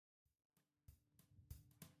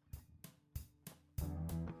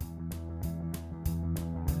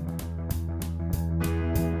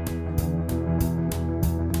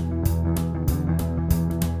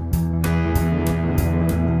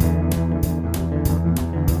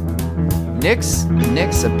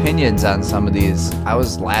Nick's opinions on some of these, I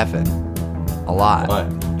was laughing a lot. Why?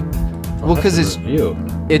 Well, because it's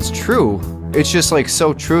true. It's just like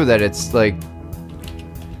so true that it's like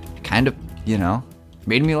kind of,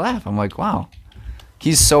 made me laugh. I'm like, wow,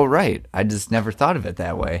 he's so right. I just never thought of it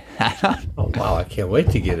that way. Oh, wow. I can't wait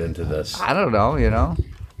to get into this. I don't know,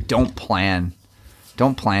 Don't plan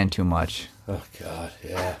too much. Oh, God,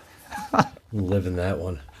 yeah. I'm living that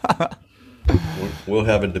one. We'll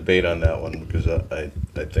have a debate on that one because I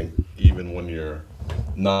think even when you're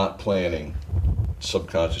not planning,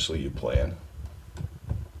 subconsciously you plan.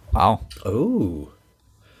 Wow. Oh,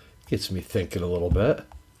 gets me thinking a little bit.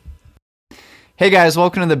 Hey guys,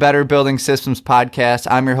 welcome to the Better Building Systems Podcast.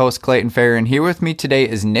 I'm your host, Clayton Ferrer, and here with me today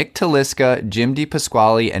is Nick Taliska, Jim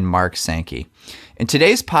DePasquale, and Mark Sankey. In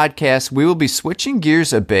today's podcast, we will be switching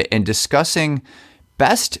gears a bit and discussing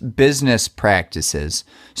best business practices.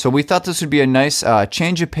 So we thought this would be a nice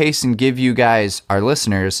change of pace and give you guys, our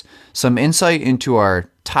listeners, some insight into our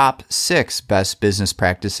top 6 best business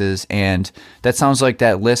practices. And that sounds like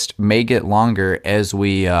that list may get longer as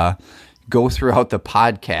we go throughout the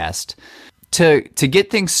podcast. To get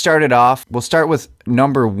things started off, we'll start with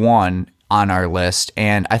number 1 on our list.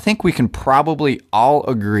 And I think we can probably all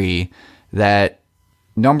agree that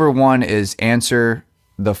number 1 is answer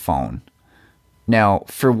the phone. Now,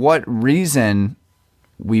 for what reason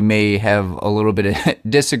we may have a little bit of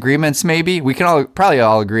disagreements, maybe. We can probably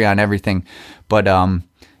all agree on everything. But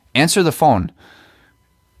answer the phone.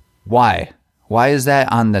 Why? Why is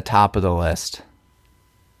that on the top of the list?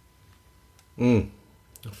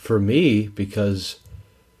 For me, because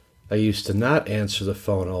I used to not answer the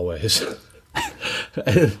phone always.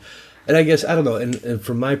 and I guess, I don't know, and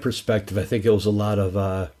from my perspective, I think it was a lot of,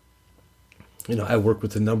 I work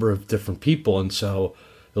with a number of different people, and so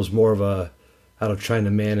it was more of trying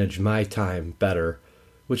to manage my time better,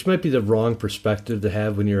 which might be the wrong perspective to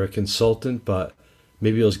have when you're a consultant, but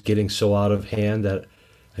maybe it was getting so out of hand that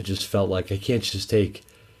I just felt like I can't just take,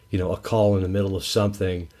 a call in the middle of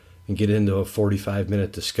something and get into a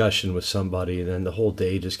 45-minute discussion with somebody, and then the whole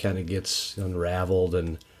day just kind of gets unraveled.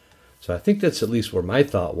 And so I think that's at least where my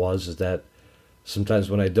thought was, is that sometimes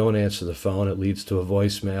when I don't answer the phone, it leads to a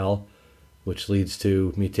voicemail, which leads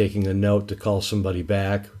to me taking a note to call somebody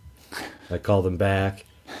back. I call them back.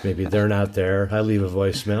 Maybe they're not there. I leave a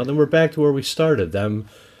voicemail. Then we're back to where we started. Them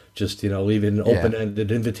just, leaving an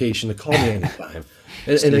open-ended invitation to call me anytime.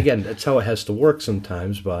 And again, that's how it has to work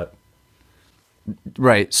sometimes, but...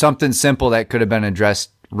 Right. Something simple that could have been addressed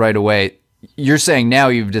right away. You're saying now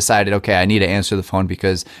you've decided, okay, I need to answer the phone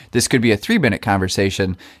because this could be a 3-minute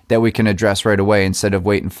conversation that we can address right away instead of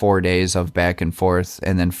waiting 4 days of back and forth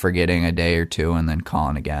and then forgetting a day or two and then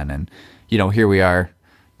calling again. And, here we are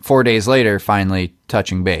 4 days later, finally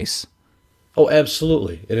touching base. Oh,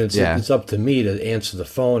 absolutely. And it's up to me to answer the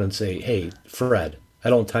phone and say, hey, Fred, I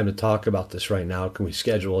don't have time to talk about this right now. Can we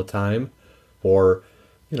schedule a time? Or,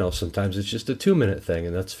 sometimes it's just a 2-minute thing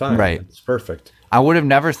and that's fine. Right. It's perfect. I would have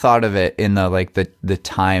never thought of it in the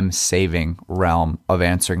time saving realm of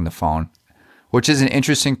answering the phone, which is an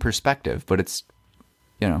interesting perspective, but it's,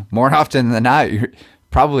 more often than not, you're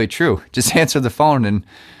probably true. Just answer the phone and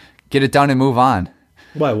get it done and move on.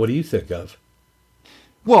 Why? What do you think of?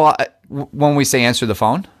 Well, when we say answer the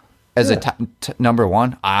phone as a number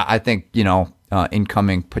 1, I think,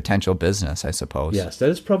 incoming potential business, I suppose. Yes, that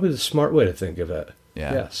is probably the smart way to think of it.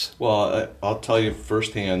 Yeah. Yes. Well, I'll tell you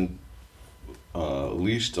firsthand, at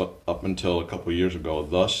least up until a couple of years ago,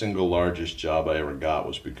 the single largest job I ever got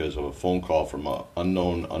was because of a phone call from an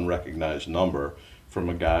unknown, unrecognized number from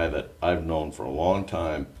a guy that I've known for a long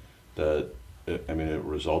time. It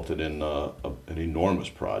resulted in an enormous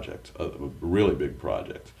project, a really big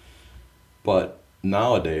project. But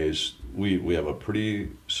nowadays, we have a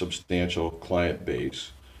pretty substantial client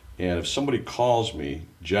base. And if somebody calls me,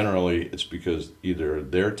 generally it's because either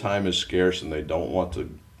their time is scarce and they don't want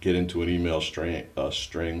to get into an email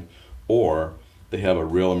string, or they have a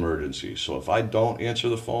real emergency. So if I don't answer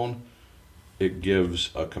the phone, it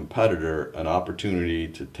gives a competitor an opportunity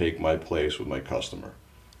to take my place with my customer.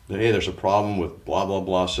 Hey, there's a problem with blah, blah,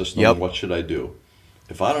 blah system. Yep. What should I do?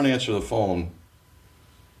 If I don't answer the phone,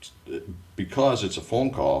 because it's a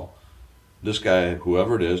phone call, this guy,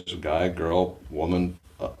 whoever it is, a guy, girl, woman,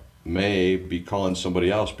 may be calling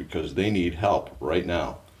somebody else because they need help right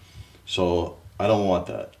now. So I don't want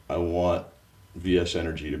that. I want VS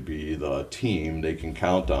Energy to be the team they can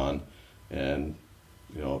count on. And,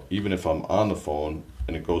 even if I'm on the phone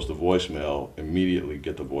and it goes to voicemail, immediately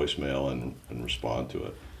get the voicemail and respond to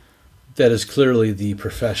it. That is clearly the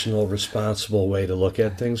professional, responsible way to look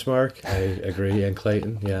at things, Mark. I agree. And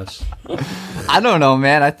Clayton, yes. I don't know,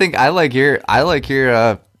 man. I think I like your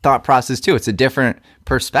thought process too. It's a different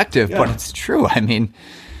perspective, but it's true. I mean,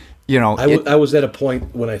 I was at a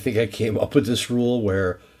point when I think I came up with this rule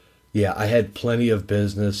where, yeah, I had plenty of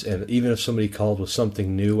business, and even if somebody called with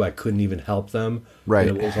something new, I couldn't even help them. Right.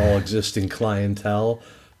 And it was all existing clientele.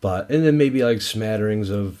 And then maybe like smatterings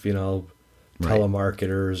of,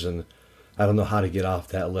 telemarketers, and I don't know how to get off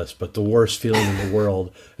that list. But the worst feeling in the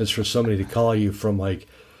world is for somebody to call you from like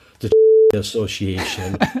the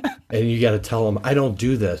association, and you got to tell them, I don't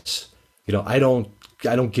do this. I don't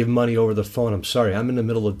give money over the phone. I'm sorry. I'm in the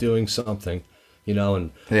middle of doing something,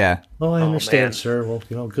 and yeah. Oh, I understand, man. sir.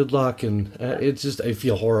 Well, good luck. And it's just, I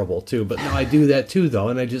feel horrible too. But no, I do that too, though.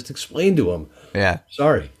 And I just explain to them, Yeah.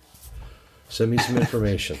 sorry, send me some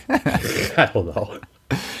information. I don't know.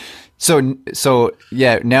 So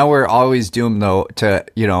yeah, now we're always doomed though to,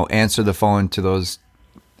 answer the phone to those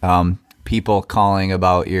people calling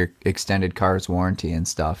about your extended car's warranty and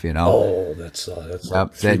stuff, Oh, that's Yep,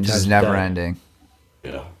 like 3 that's just times never a day. ending.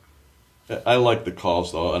 Yeah. I like the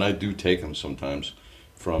calls, though, and I do take them sometimes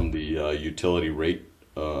from the utility rate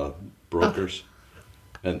brokers,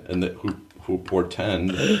 and who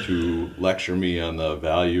portend to lecture me on the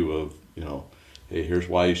value of, hey, here's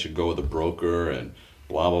why you should go with a broker and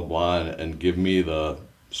blah, blah, blah, and give me the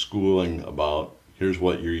schooling about here's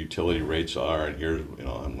what your utility rates are, and here's,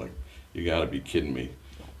 I'm like, you got to be kidding me.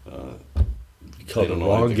 You They called the don't know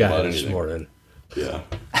wrong anything guy about this anything. morning. Yeah.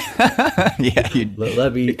 Yeah,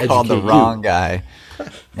 Let me you called the educate wrong you. guy.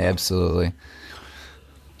 Absolutely.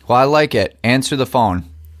 Well, I like it. Answer the phone.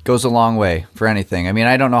 Goes a long way for anything. I mean,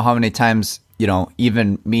 I don't know how many times,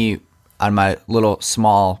 even me on my little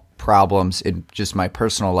small problems in just my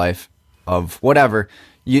personal life of whatever,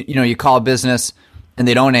 you call a business and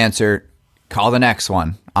they don't answer, call the next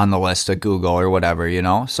one on the list at Google or whatever,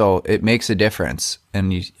 so it makes a difference.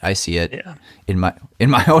 And I see it in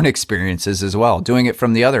my own experiences as well, doing it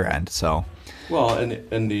from the other end. So, Well,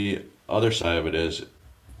 and the other side of it is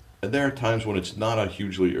there are times when it's not a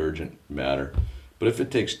hugely urgent matter, but if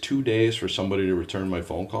it takes 2 days for somebody to return my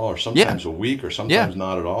phone call, or sometimes a week, or sometimes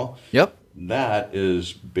not at all, yep. that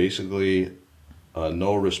is basically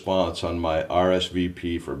no response on my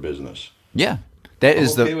RSVP for business. Yeah. That I'm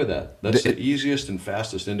is okay with that. That's the easiest and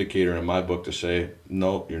fastest indicator in my book to say,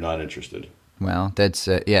 no, you're not interested. Well, that's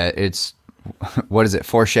it's what is it?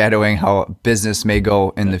 Foreshadowing how business may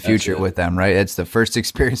go in the future it. with them, right? It's the first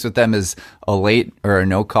experience with them is a late or a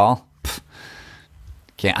no call.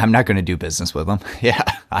 I'm not going to do business with them. Yeah,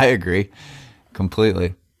 I agree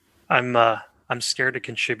completely. I'm scared to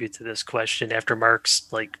contribute to this question after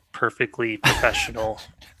Mark's like perfectly professional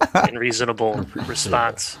and reasonable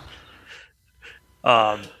response.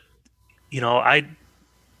 I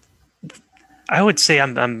would say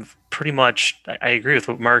I'm pretty much, I agree with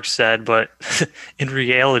what Mark said, but in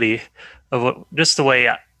reality of just the way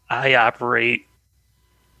I operate,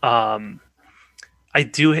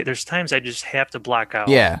 there's times I just have to block out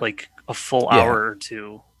like a full hour or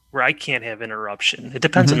two where I can't have interruption. It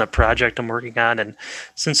depends on the project I'm working on. And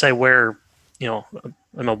since I wear,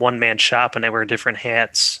 I'm a one-man shop and I wear different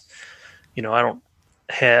hats, I don't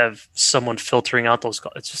have someone filtering out those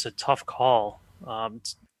calls. It's just a tough call,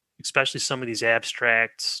 especially some of these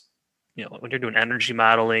abstracts, when you're doing energy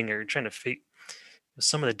modeling or you're trying to figure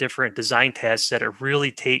some of the different design tasks that are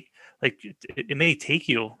really it may take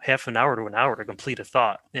you half an hour to an hour to complete a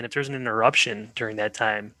thought. And if there's an interruption during that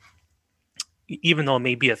time, even though it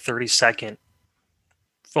may be a 30-second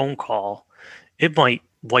phone call, it might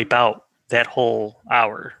wipe out that whole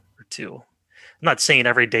hour or two. I'm not saying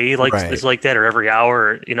every day is like that or every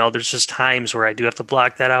hour. There's just times where I do have to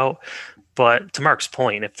block that out. But to Mark's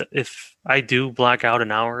point, if I do block out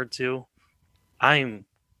an hour or two, I'm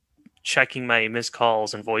checking my missed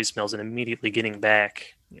calls and voicemails and immediately getting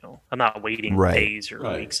back. I'm not waiting days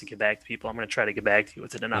or weeks to get back to people. I'm going to try to get back to you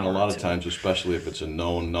within an hour. And a lot of times, especially if it's a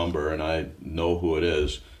known number and I know who it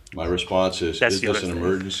is, my response is this an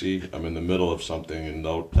emergency? I'm in the middle of something, and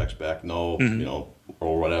no text back, no,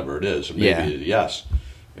 or whatever it is. Or maybe yes.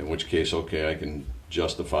 In which case, okay, I can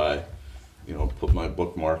justify, put my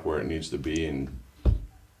bookmark where it needs to be and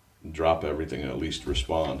drop everything and at least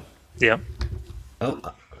respond. Yeah.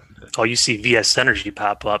 Oh, you see VS Energy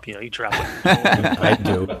pop up, you drop it. I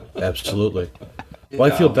do, absolutely.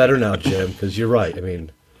 Well, I feel better now, Jim, because you're right. I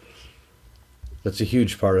mean, that's a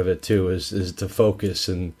huge part of it too, is to focus,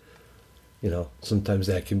 and sometimes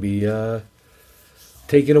that can be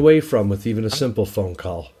taken away from with even a simple phone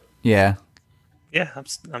call. Yeah. Yeah,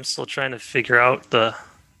 I'm still trying to figure out the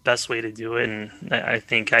best way to do it, and I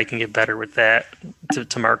think I can get better with that.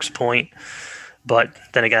 To Mark's point, but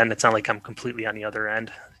then again, it's not like I'm completely on the other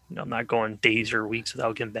end. I'm not going days or weeks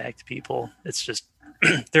without getting back to people. It's just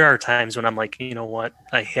there are times when I'm like, you know what,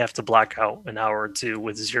 I have to block out an hour or two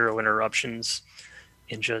with 0 interruptions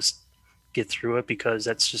and just get through it, because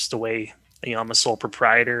that's just the way. I'm a sole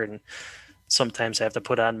proprietor, and sometimes I have to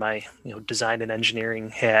put on my design and engineering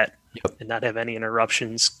hat and not have any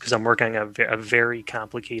interruptions, because I'm working on a very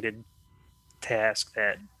complicated task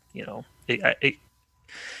that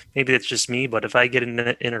maybe it's just me, but if I get an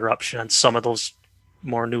interruption on some of those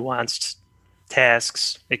more nuanced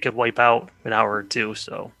tasks, it could wipe out an hour or two.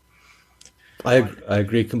 So I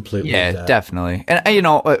agree completely. Yeah, with that. Definitely.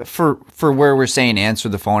 And for where we're saying answer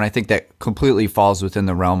the phone, I think that completely falls within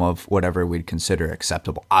the realm of whatever we'd consider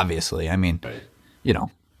acceptable. Obviously, I mean,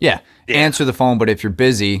 answer the phone, but if you're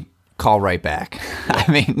busy, call right back. Yeah.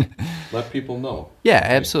 I mean, let people know. Yeah,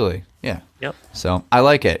 absolutely. Yeah. Yep. So I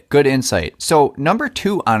like it. Good insight. So number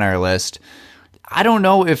 2 on our list, I don't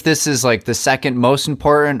know if this is like the second most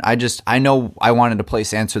important. I know I wanted to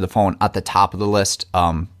place answer the phone at the top of the list.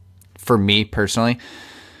 For me personally,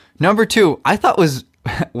 number 2, I thought was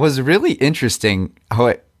really interesting how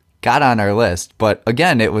it got on our list. But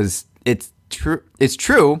again, it's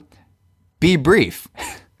true. Be brief.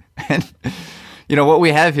 And what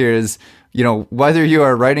we have here is, whether you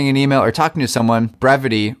are writing an email or talking to someone,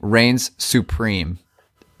 brevity reigns supreme.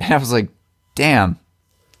 And I was like, damn,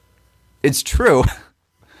 it's true.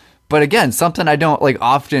 But again, something I don't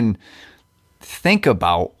often think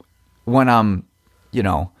about when I'm,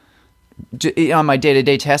 on my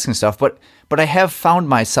day-to-day tasks and stuff. But I have found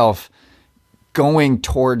myself going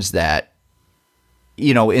towards that,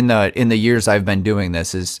 in the years I've been doing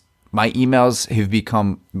this, is my emails have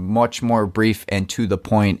become much more brief and to the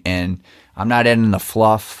point, and I'm not adding the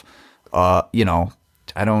fluff. I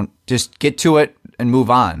don't, just get to it and move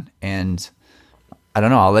on. And I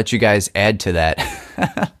don't know, I'll let you guys add to that.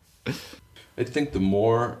 I think the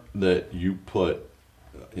more that you put,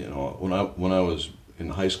 when I was in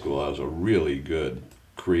high school, I was a really good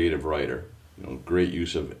creative writer. Great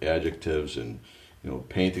use of adjectives and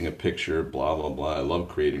painting a picture, blah blah blah. I love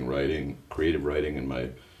creative writing, and my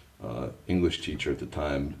English teacher at the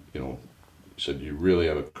time, said you really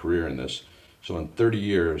have a career in this. So in 30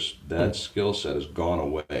 years, that skill set has gone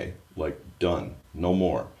away, done, no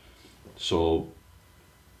more. So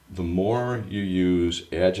the more you use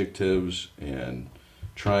adjectives and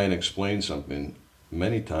try and explain something,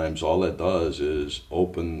 many times all that does is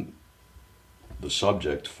open the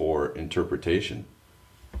subject for interpretation.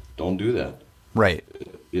 Don't do that. Right.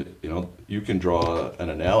 You can draw an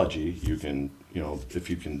analogy. You can, if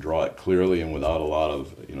you can draw it clearly and without a lot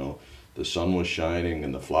of, the sun was shining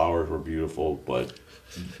and the flowers were beautiful, but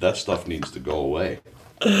that stuff needs to go away.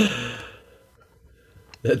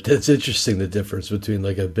 That's interesting, the difference between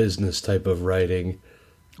a business type of writing.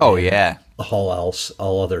 Oh, yeah.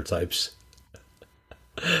 All other types.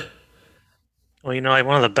 Well,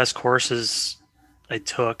 one of the best courses I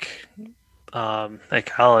took at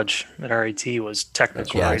college at RIT was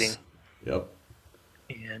technical writing. Yep.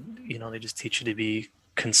 And, they just teach you to be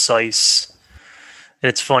concise. And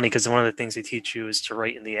it's funny because one of the things they teach you is to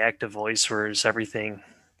write in the active voice, whereas everything,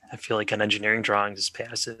 I feel like, in engineering drawings is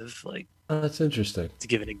passive. Oh, that's interesting. To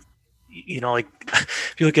give it,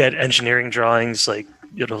 if you look at engineering drawings,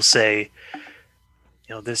 it'll say,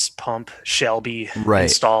 this pump shall be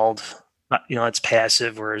installed. It's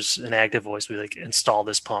passive, whereas an active voice would be install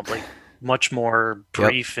this pump, much more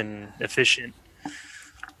brief and efficient.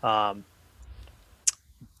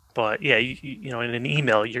 But yeah, in an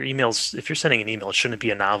email, your emails, if you're sending an email, it shouldn't be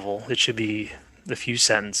a novel. It should be a few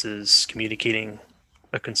sentences communicating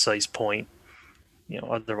a concise point.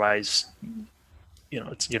 Otherwise, you're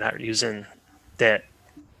not using that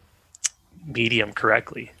medium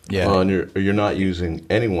correctly. Yeah. Well, and you're not using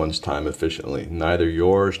anyone's time efficiently, neither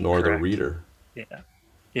yours nor the reader. Yeah.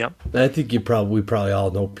 Yep. I think we probably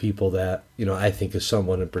all know people that, I think of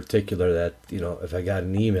someone in particular that, if I got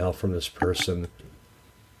an email from this person,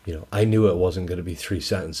 I knew it wasn't going to be 3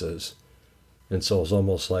 sentences. And so it's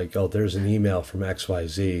almost like, oh, there's an email from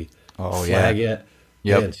XYZ. Oh, flag it.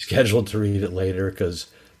 Yep. And scheduled to read it later because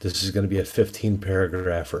this is going to be a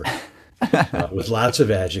 15-paragrapher with lots of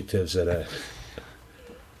adjectives in it.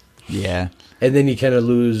 Yeah. And then you kind of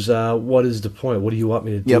lose, what is the point? What do you want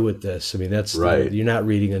me to do with this? I mean, that's right. You're not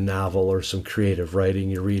reading a novel or some creative writing.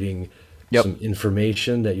 You're reading some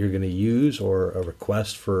information that you're going to use or a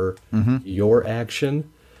request for your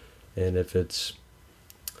action. And if it's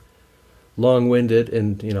long-winded,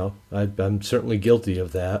 and, I'm certainly guilty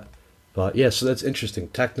of that, But yeah, so that's interesting.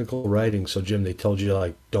 Technical writing. So Jim, they told you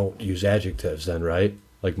like don't use adjectives then, right?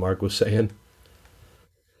 Like Mark was saying.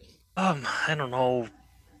 I don't know.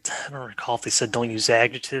 I don't recall if they said don't use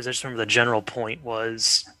adjectives. I just remember the general point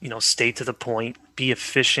was, stay to the point, be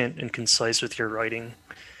efficient and concise with your writing.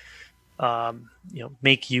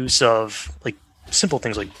 Make use of like simple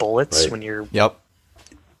things like bullets when you're. Yep.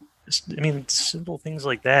 I mean, simple things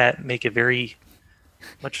like that make it very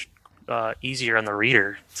much easier on the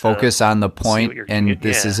reader. Focus on the point, and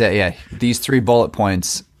this is it. Yeah, these 3 bullet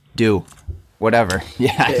points do whatever.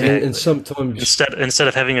 Yeah, and sometimes instead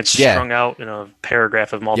of having it strung out in a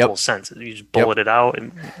paragraph of multiple sentences, you just bullet it out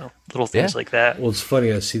and little things like that. Well, it's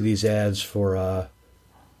funny. I see these ads for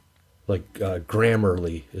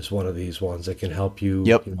Grammarly is one of these ones that can help you,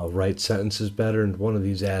 write sentences better. And one of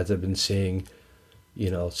these ads I've been seeing,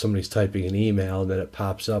 somebody's typing an email and then it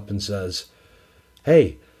pops up and says,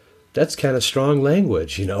 "Hey, that's kind of strong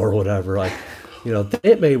language," or whatever. Like,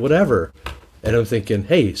 it may whatever. And I'm thinking,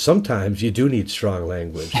 hey, sometimes you do need strong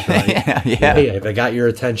language. Right? Yeah. Hey, have I got your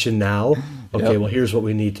attention now? Okay, well, here's what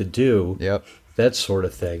we need to do. Yep. That sort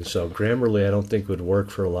of thing. So Grammarly, I don't think would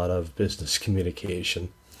work for a lot of business communication.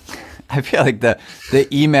 I feel like the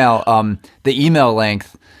email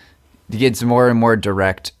length gets more and more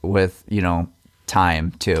direct with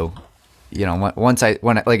time too.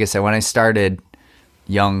 When I started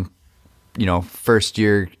young, first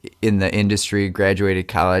year in the industry, graduated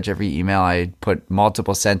college, every email I put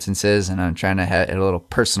multiple sentences and I'm trying to have a little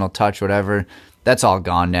personal touch, whatever. That's all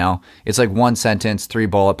gone now. It's like 1 sentence, 3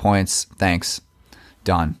 bullet points. Thanks.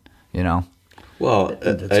 Done. Well,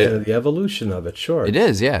 that's kind of the evolution of it. Sure. It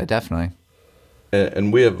is. Yeah, definitely.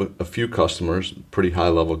 And we have a few customers, pretty high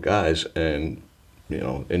level guys, and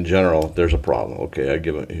in general, there's a problem. Okay,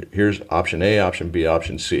 here's option A, option B,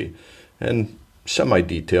 option C, and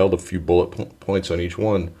semi-detailed, a few bullet points on each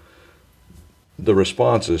one. The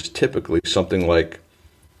response is typically something like,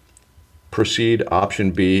 proceed, option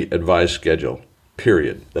B, advise schedule,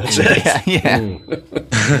 period. That's it. Yeah. And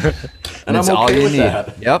that's I'm okay all you with need.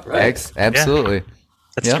 that. Yep, right. Absolutely. Yeah.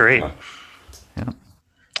 That's great. Yeah.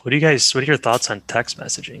 What are your thoughts on text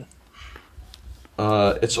messaging?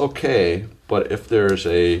 It's okay, but if there's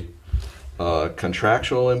a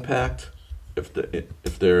contractual impact, if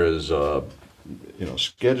there is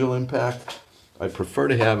schedule impact, I prefer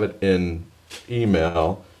to have it in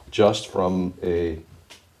email just from a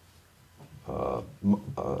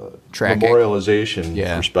memorialization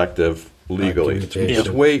perspective legally. It's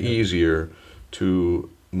way easier to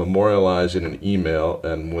memorialize in an email,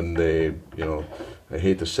 and when they, I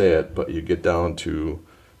hate to say it, but you get down to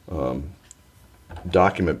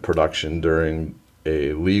document production during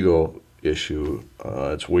a legal issue,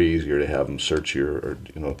 it's way easier to have them search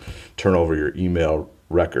turn over your email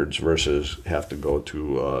records versus have to go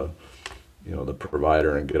to the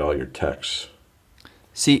provider and get all your texts.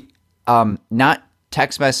 See, not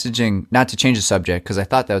text messaging, not to change the subject, because I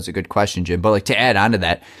thought that was a good question, Jim, but to add on to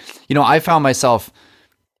that, I found myself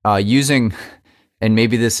using, and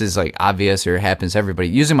maybe this is obvious or it happens to everybody,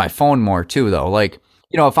 using my phone more too, though.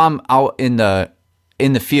 If I'm out in the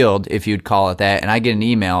field, if you'd call it that, and I get an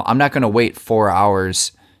email, I'm not going to wait 4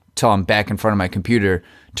 hours till I'm back in front of my computer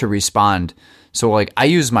to respond. So I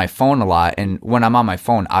use my phone a lot, and when I'm on my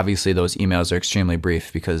phone, obviously those emails are extremely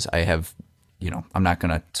brief because I have, I'm not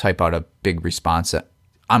going to type out a big response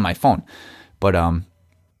on my phone. But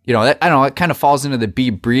that, I don't know, it kind of falls into the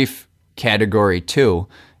be brief category too,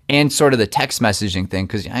 and sort of the text messaging thing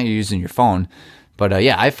because you're using your phone. But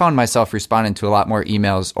I found myself responding to a lot more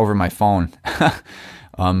emails over my phone.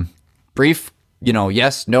 Brief,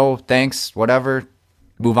 yes, no, thanks, whatever,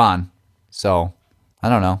 move on. So I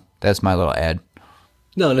don't know. That's my little ad.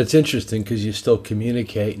 No, and it's interesting because you still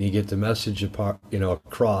communicate and you get the message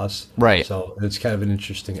across. Right. So it's kind of an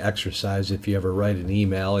interesting exercise if you ever write an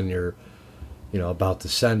email and you're, about to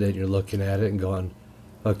send it and you're looking at it and going,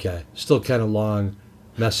 okay, still kind of long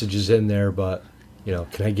messages in there, but,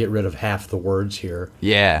 can I get rid of half the words here?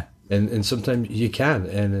 Yeah. And sometimes you can,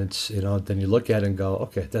 and it's, then you look at it and go,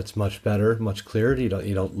 okay, that's much better, much clearer. You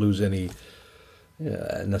don't lose any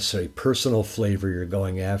necessarily personal flavor you're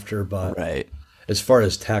going after, but right. As far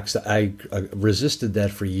as text, I resisted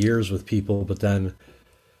that for years with people, but then,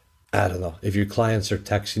 I don't know, if your clients are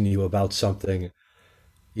texting you about something,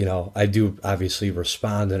 I do obviously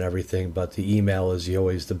respond and everything, but the email is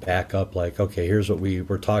always the backup, okay, here's what we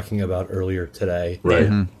were talking about earlier today. Right.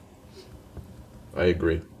 Mm-hmm. I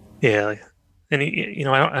agree. Yeah. And,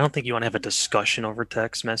 I don't think you want to have a discussion over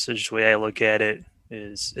text message. The way I look at it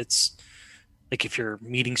is like if you're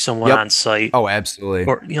meeting someone on site. Oh, absolutely.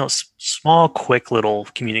 Or, small, quick little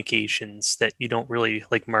communications that you don't really,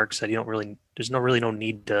 like Mark said, there's no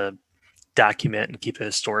need to document and keep a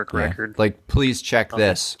historic record. Like, please check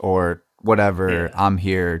this or whatever. I'm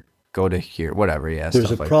here. Go to here. Whatever. Yeah.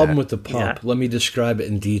 There's a problem with the pump. Let me describe it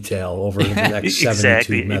in detail over the next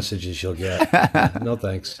 72 messages you'll get. No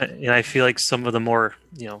thanks. And I feel like some of the more,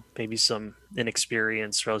 maybe some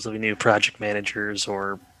inexperienced, relatively new project managers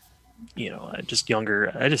or, just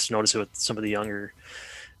younger. I just notice it with some of the younger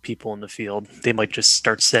people in the field. They might just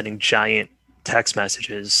start sending giant text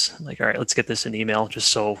messages like, all right, let's get this in email just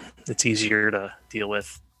so it's easier to deal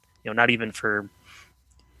with. Not even for,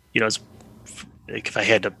 like if I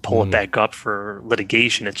had to pull it back up for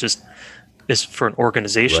litigation, it's for an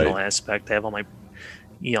organizational aspect. I have all my,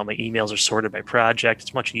 my emails are sorted by project.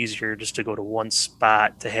 It's much easier just to go to one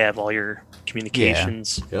spot to have all your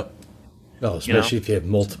communications. Yeah. Yep. Oh, especially if you have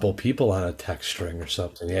multiple people on a text string or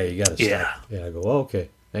something. Yeah, you got to start. Yeah, I go, okay,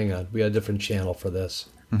 hang on. We got a different channel for this.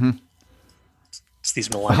 Mm-hmm. It's these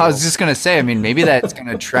millennials. I was just going to say, I mean, maybe that's going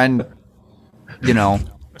to trend,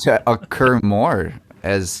 to occur more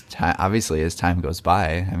as obviously as time goes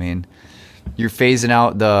by. I mean, you're phasing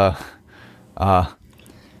out the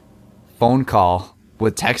phone call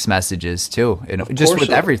with text messages too, just with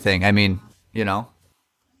everything. I mean, Oh,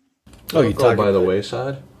 you talk by the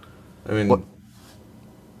wayside. I mean,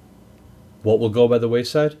 what will go by the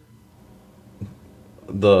wayside?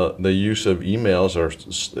 The use of emails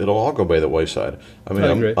it'll all go by the wayside. I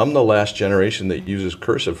mean, I'm the last generation that uses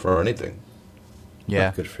cursive for anything.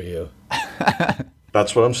 Yeah, good for you.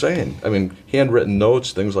 That's what I'm saying. I mean, handwritten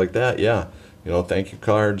notes, things like that. Yeah, thank you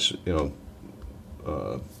cards.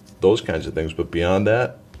 Those kinds of things. But beyond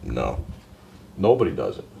that, no, nobody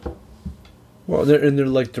does it. Well,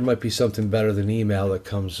 there might be something better than email that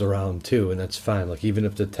comes around too, and that's fine. Like even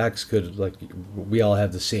if the text could, like we all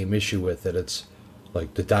have the same issue with it. It's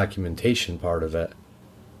like the documentation part of it.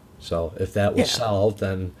 So if that was solved,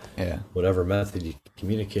 then whatever method you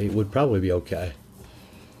communicate would probably be okay.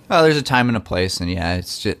 Well, there's a time and a place, and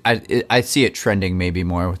it's just I see it trending maybe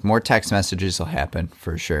more with more text messages will happen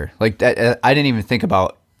for sure. Like that, I didn't even think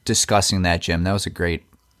about discussing that, Jim. That was a great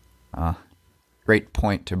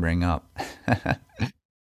point to bring up.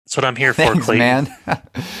 That's what I'm here for, Thanks, Clayton. Man.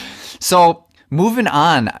 So moving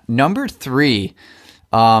on, number 3.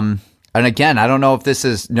 And again, I don't know if this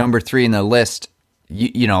is number 3 in the list.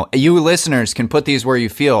 You listeners can put these where you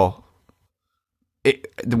feel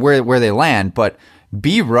where they land, but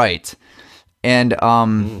be right. And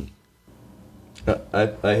I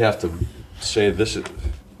have to say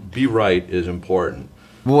be right is important.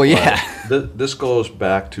 Well, yeah. This goes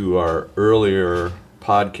back to our earlier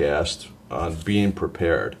podcast on being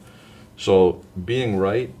prepared. So being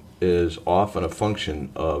right is often a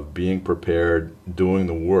function of being prepared, doing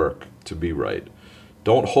the work to be right.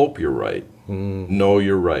 Don't hope you're right. Know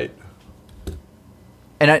you're right.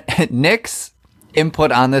 And Nick's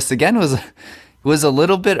input on this again was a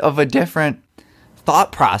little bit of a different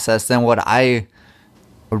thought process than what I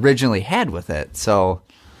originally had with it. So,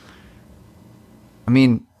 I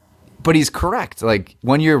mean, but he's correct. Like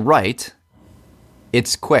when you're right,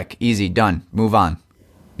 it's quick, easy, done, move on.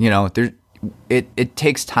 It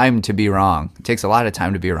takes time to be wrong. It takes a lot of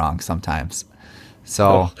time to be wrong sometimes.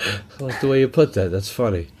 So I like the way you put that. That's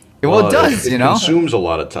funny. Well, it does, it consumes a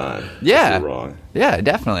lot of time. Yeah. If you're wrong. Yeah,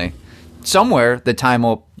 definitely. Somewhere the time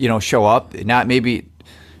will, show up, not maybe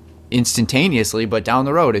instantaneously, but down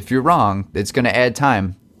the road. If you're wrong, it's going to add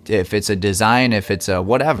time. If it's a design, if it's a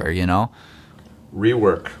whatever,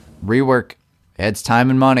 Rework adds time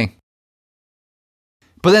and money.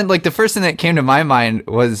 But then, like, the first thing that came to my mind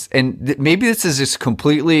was, and maybe this is just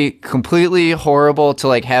completely horrible to,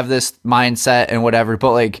 like, have this mindset and whatever,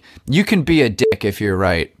 but, like, you can be a dick if you're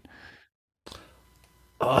right.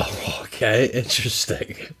 Oh, okay.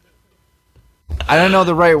 Interesting. I don't know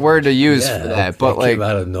the right word to use for that, but, like... came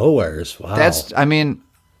out of nowhere. Wow.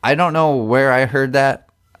 I don't know where I heard that,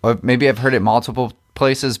 or maybe I've heard it multiple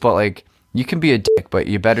places, but, like, you can be a dick, but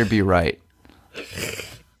you better be right.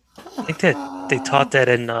 I think that they taught that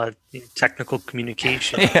in technical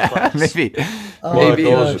communication. Yeah, maybe. Oh, maybe.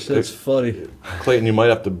 Gosh, that's funny. Clayton, you might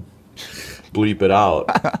have to bleep it out.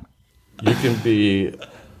 You can be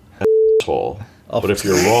an asshole, but if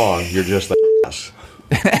you're wrong, you're just an ass.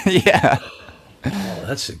 Yeah. Oh,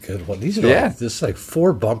 that's a good one. These are like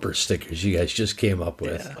 4 bumper stickers you guys just came up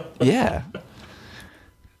with. Yeah.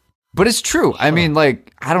 But it's true. I mean,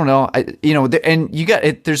 like, I don't know. And you got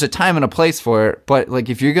it. There's a time and a place for it. But, like,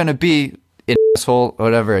 if you're going to be an asshole or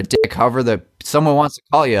whatever, a dick, however that someone wants to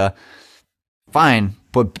call you, fine.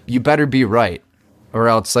 But you better be right. Or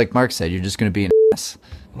else, like Mark said, you're just going to be an ass.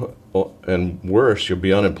 Well, and worse, you'll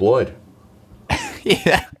be unemployed.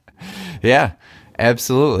 Yeah. Yeah,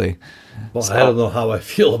 absolutely. Well, I don't know how I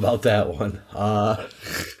feel about that one.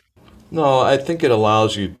 No, I think it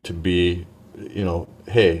allows you to be,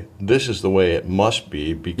 hey, this is the way it must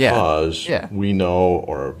be because we know,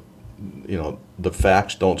 or, the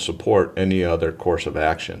facts don't support any other course of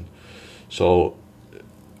action. So,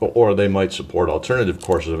 or they might support alternative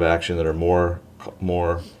courses of action that are more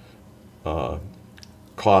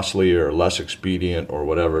costly or less expedient or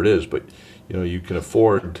whatever it is. But, you can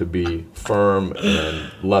afford to be firm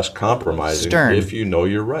and less compromising if you know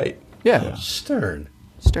you're right. Yeah. Stern.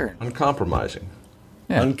 Uncompromising.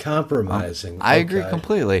 Yeah. Uncompromising. I agree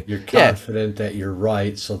completely. You're confident that you're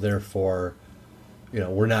right, so therefore,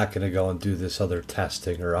 we're not going to go and do this other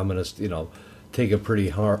testing, or I'm going to, take a pretty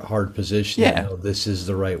hard position. Yeah. This is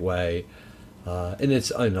the right way.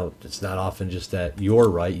 And I know it's not often just that you're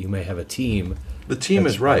right. You may have a team. The team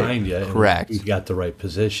is right. Behind you. Correct. We've got the right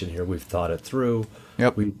position here. We've thought it through.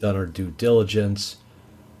 Yep. We've done our due diligence.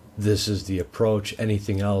 This is the approach.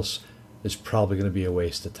 Anything else is probably going to be a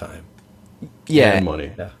waste of time. Yeah. And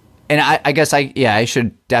money. Yeah. And I guess I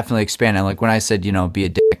should definitely expand on, like, when I said, be a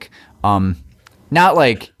dick. Not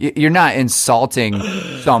like you're not insulting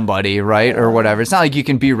somebody, right? Or whatever. It's not like you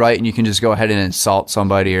can be right and you can just go ahead and insult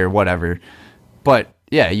somebody or whatever. But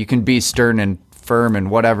yeah, you can be stern and firm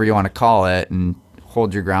and whatever you want to call it and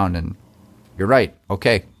hold your ground, and you're right.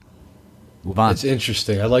 Okay. Move on. It's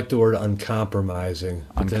interesting. I like the word uncompromising.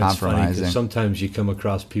 Uncompromising. Sometimes you come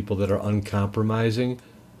across people that are uncompromising,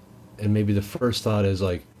 and maybe the first thought is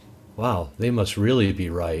like, wow, they must really be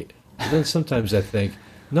right. But then sometimes I think,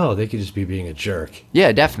 no, they could just be being a jerk.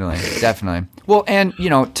 Yeah, definitely. Well, and,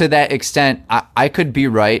 to that extent, I could be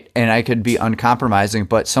right and I could be uncompromising,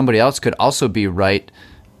 but somebody else could also be right.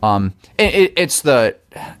 Sometimes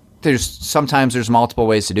there's multiple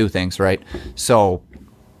ways to do things, right? So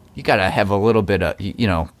you got to have a little bit of,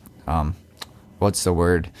 what's the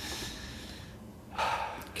word?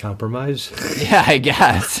 Compromise? Yeah, I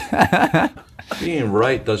guess. Being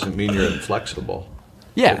right doesn't mean you're inflexible.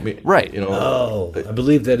 Yeah, right. I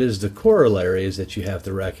believe that is the corollary, is that you have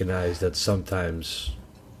to recognize that sometimes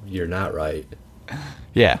you're not right.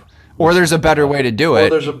 Yeah. Or there's a better way to do it. Or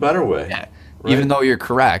there's a better way. Yeah. Right? Even though you're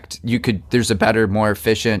correct, there's a better, more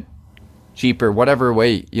efficient, cheaper, whatever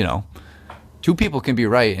way, two people can be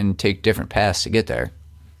right and take different paths to get there.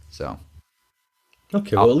 So.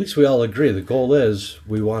 Okay, well, at least we all agree. The goal is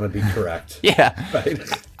we want to be correct. Yeah. Right.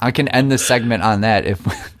 I can end the segment on that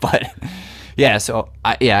but yeah, so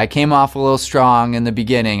I came off a little strong in the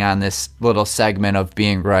beginning on this little segment of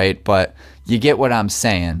being right, but you get what I'm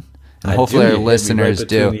saying. And hopefully our listeners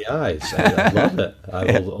do. The eyes. I love it.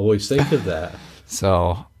 I will always think of that.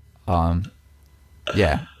 So,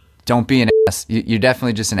 yeah, don't be an ass. You're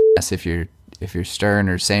definitely just an ass if you're stern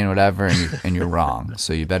or saying whatever and you're wrong.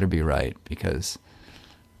 So you better be right, because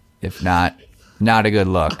if not a good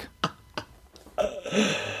look.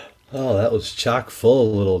 Oh, that was chock full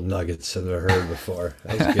of little nuggets I've never heard before.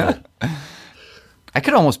 That was good. I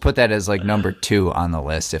could almost put that as like number 2 on the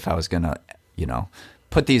list if I was going to,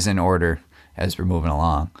 put these in order as we're moving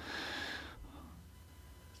along.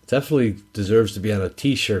 Definitely deserves to be on a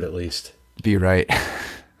T-shirt at least. Be right.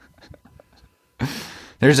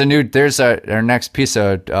 There's our next piece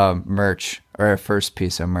of merch, or our first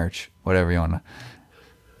piece of merch, whatever you want to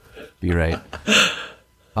be right.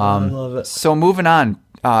 I love it. So moving on.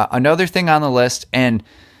 Another thing on the list, and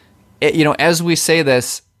as we say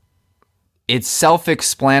this, it's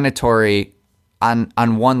self-explanatory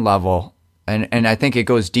on one level, and I think it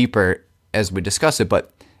goes deeper as we discuss it.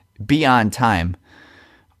 But be on time.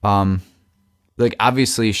 Like,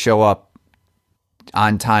 obviously show up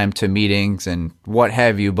on time to meetings and what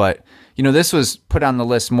have you. But this was put on the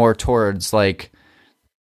list more towards like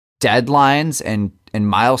deadlines and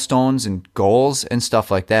milestones and goals and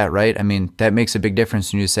stuff like that, right? I mean, that makes a big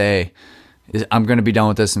difference when you say, I'm going to be done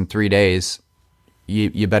with this in 3 days.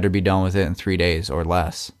 You better be done with it in 3 days or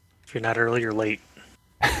less. If you're not early, you're late.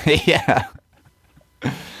 Yeah.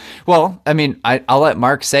 Well, I mean, I'll let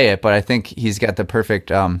Mark say it, but I think he's got the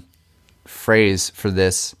perfect phrase for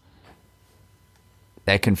this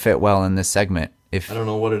that can fit well in this segment. I don't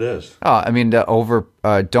know what it is. Oh, I mean, don't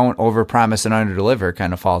overpromise and underdeliver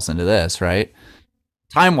kind of falls into this, right?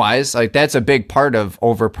 Time-wise, like, that's a big part of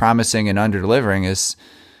overpromising and underdelivering is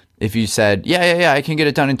if you said, yeah, I can get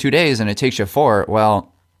it done in 2 days and it takes you 4,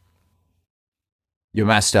 well, you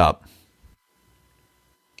messed up.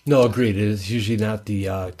 No, agreed. It's usually not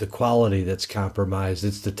the quality that's compromised.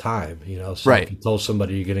 It's the time, So right. if you told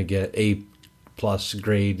somebody you're going to get A plus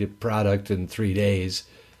grade product in 3 days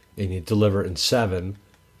and you deliver it in 7,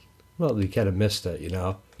 well, you kind of missed it, you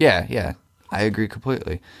know? Yeah. I agree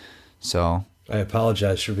completely. So I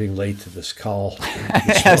apologize for being late to this call.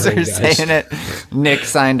 As we're saying it, Nick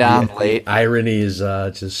signed on late. Irony is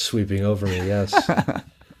just sweeping over me, yes.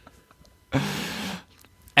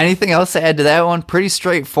 Anything else to add to that one? Pretty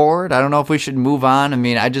straightforward. I don't know if we should move on. I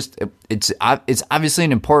mean, it's obviously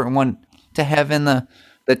an important one to have in the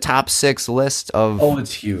top 6 list of. Oh,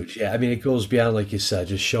 it's huge. Yeah, I mean, it goes beyond, like you said,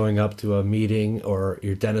 just showing up to a meeting or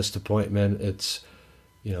your dentist appointment. It's,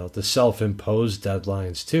 you know, the self-imposed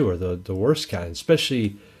deadlines too are the worst kind,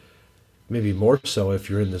 especially maybe more so if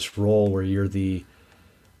you're in this role where you're the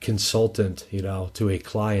consultant, you know, to a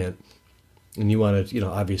client. And you want to, you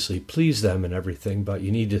know, obviously please them and everything, but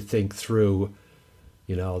you need to think through,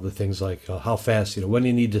 you know, the things like how fast, you know, when do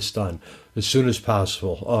you need this done? As soon as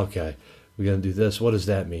possible. Okay, we're going to do this. What does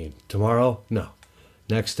that mean? Tomorrow? No.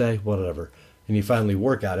 Next day? Whatever. And you finally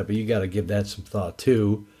work at it, but you got to give that some thought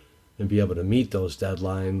too and be able to meet those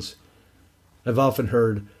deadlines. I've often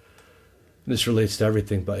heard, this relates to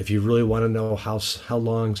everything, but if you really want to know how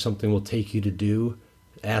long something will take you to do,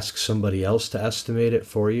 ask somebody else to estimate it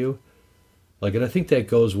for you. Like, and I think that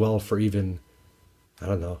goes well for even, I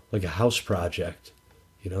don't know, like a house project.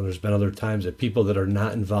 You know, there's been other times that people that are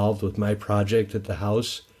not involved with my project at the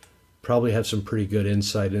house probably have some pretty good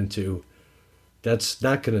insight into, that's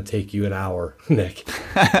not going to take you an hour, Nick.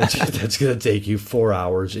 That's going to take you 4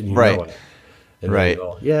 hours, and you know it. And right.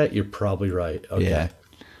 Go, yeah, you're probably right. Okay. Yeah.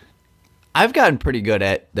 I've gotten pretty good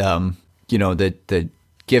at, you know, the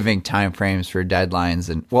giving time frames for deadlines.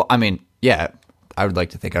 And, well, I mean, yeah, I would like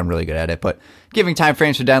to think I'm really good at it, but giving time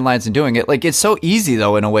frames for deadlines and doing it, like, it's so easy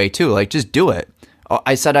though, in a way too. Like, just do it.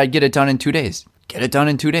 I said I'd get it done in 2 days. Get it done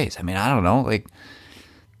in 2 days. I mean, I don't know. Like,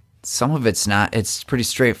 some of it's not. It's pretty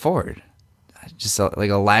straightforward. Just like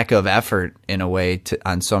a lack of effort in a way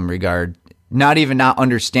on some regard. Not even not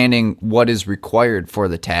understanding what is required for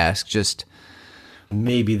the task. Just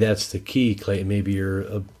maybe that's the key, Clayton. Maybe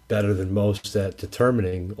you're better than most at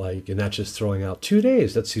determining, like, and not just throwing out 2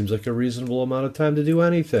 days. That seems like a reasonable amount of time to do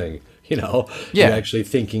anything. You know, yeah. You're actually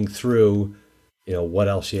thinking through, you know, what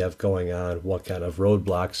else you have going on, what kind of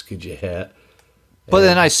roadblocks could you hit. But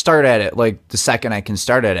then I start at it, like, the second I can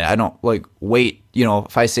start at it. I don't, like, wait, you know,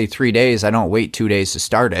 if I say 3 days, I don't wait 2 days to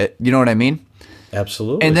start it. You know what I mean?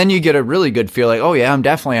 Absolutely. And then you get a really good feel like, oh, yeah, I'm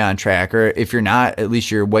definitely on track. Or if you're not, at least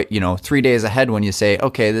you're, 3 days ahead when you say,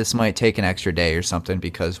 okay, this might take an extra day or something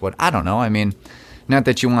because I don't know. I mean, not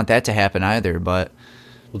that you want that to happen either, but.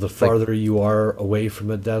 Well, the farther you are away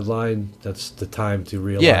from a deadline, that's the time to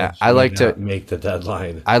realize I like to make the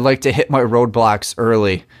deadline. I like to hit my roadblocks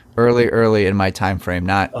early in my time frame,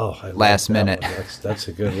 not last minute. That's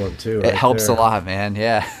a good one too. It helps a lot, man.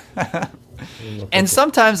 Yeah. And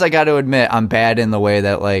sometimes I got to admit I'm bad in the way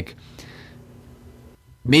that, like,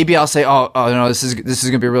 maybe I'll say, oh no, this is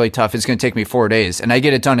going to be really tough. It's going to take me 4 days, and I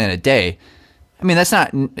get it done in a day. I mean, that's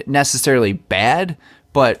not necessarily bad,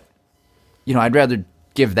 but, you know, I'd rather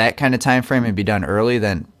give that kind of time frame and be done early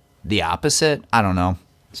than the opposite. I don't know.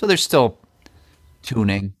 So there's still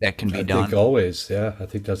tuning that can be done. I think always, yeah. I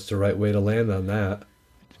think that's the right way to land on that.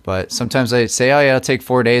 But sometimes I say, oh yeah, it'll take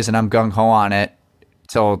 4 days, and I'm gung-ho on it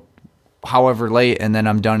till however late, and then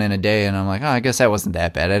I'm done in a day, and I'm like, oh, I guess that wasn't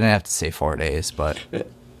that bad. I didn't have to say 4 days, but.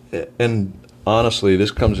 And honestly,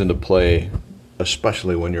 this comes into play,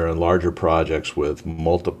 especially when you're in larger projects with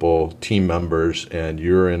multiple team members and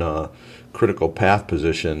you're in a critical path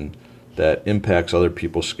position that impacts other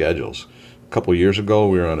people's schedules. A couple years ago,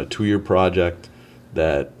 we were on a 2-year project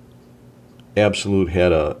that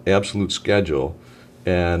had a absolute schedule,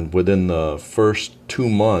 and within the first 2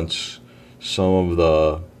 months, some of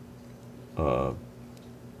the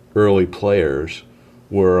early players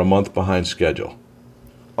were a month behind schedule.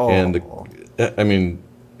 Oh. And I mean,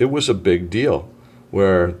 it was a big deal.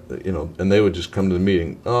 Where, you know, and they would just come to the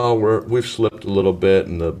meeting. Oh, we've slipped a little bit,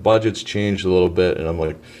 and the budget's changed a little bit, and I'm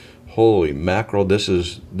like, holy mackerel! This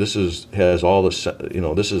has all this. You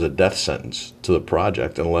know, this is a death sentence to the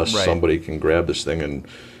project unless somebody can grab this thing and,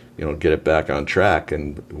 you know, get it back on track.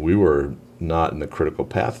 And we were not in the critical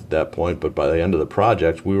path at that point, but by the end of the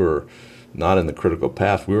project, we were not in the critical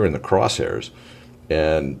path. We were in the crosshairs,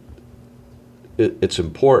 and it's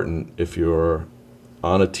important if you're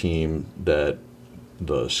on a team that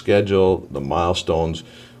the schedule, the milestones,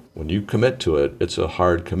 when you commit to it, it's a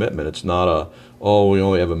hard commitment. It's not we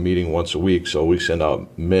only have a meeting once a week, so we send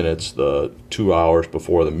out minutes the 2 hours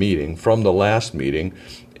before the meeting from the last meeting,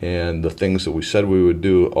 and the things that we said we would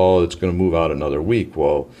do, it's going to move out another week.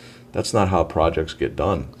 Well, that's not how projects get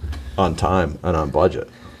done on time and on budget.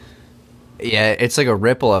 Yeah, it's like a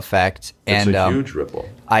ripple effect, It's and a huge ripple.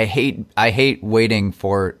 I hate waiting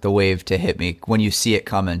for the wave to hit me when you see it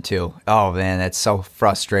coming too. Oh man, that's so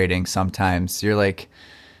frustrating. Sometimes you're like,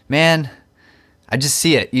 man, I just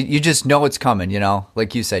see it. You just know it's coming. You know,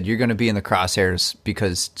 like you said, you're going to be in the crosshairs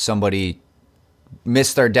because somebody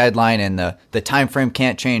missed their deadline, and the time frame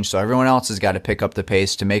can't change. So everyone else has got to pick up the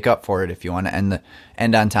pace to make up for it if you want to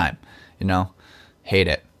end on time. You know, hate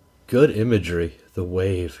it. Good imagery. The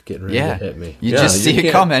wave getting ready to hit me. You just see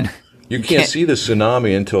it coming. You can't see the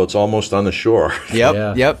tsunami until it's almost on the shore.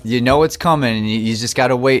 Yep. You know it's coming, and you just got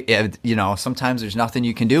to wait. You know, sometimes there's nothing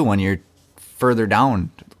you can do when you're further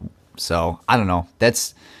down. So I don't know.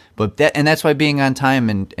 That's why being on time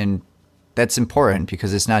and that's important,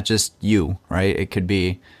 because it's not just you, right? It could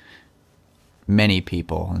be many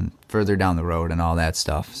people and further down the road and all that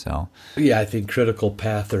stuff. So yeah, I think critical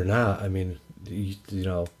path or not, I mean, you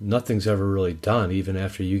know, nothing's ever really done, even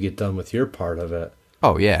after you get done with your part of it.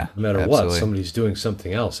 Oh yeah, no matter absolutely. What, somebody's doing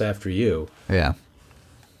something else after you. Yeah,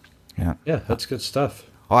 that's good stuff.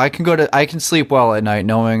 Well, I can sleep well at night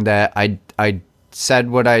knowing that I said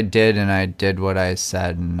what I did and I did what I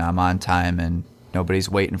said, and I'm on time and nobody's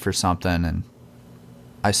waiting for something, and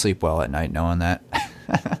I sleep well at night knowing that.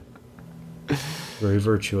 Very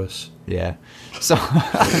virtuous. Yeah. So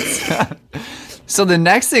so the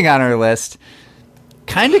next thing on our list,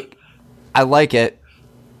 kind of, I like it.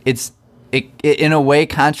 It in a way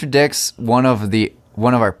contradicts one of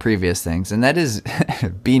our previous things, and that is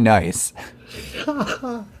be nice.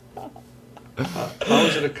 How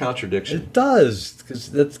is it a contradiction? It does,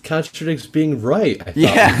 because that contradicts being right.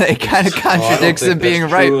 Yeah, it kind of contradicts the being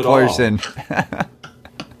right portion.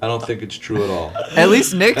 I don't think it's true at all. At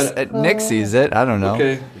least Nick sees it. I don't know.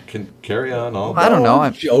 Okay, can carry on. I don't know.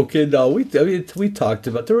 I'm joking. No, we talked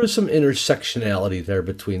about, there was some intersectionality there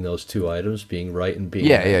between those two items, being right and being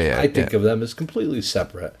right. Yeah. I think of them as completely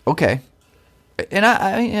separate. Okay, and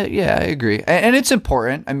I agree, and it's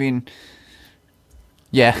important. I mean,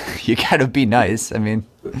 yeah, you got to be nice. I mean,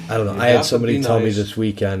 I don't know. I had somebody tell me this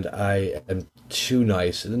weekend I am too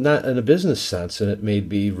nice, and not in a business sense, and it made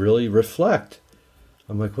me really reflect.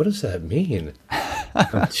 I'm like, what does that mean?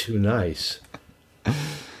 I'm too nice.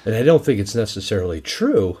 And I don't think it's necessarily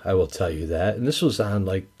true, I will tell you that. And this was on,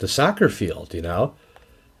 like, the soccer field, you know?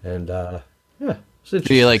 And, yeah. So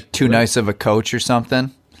you're, like, too nice of a coach or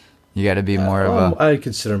something? You got to be more of a... I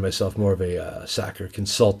consider myself more of a soccer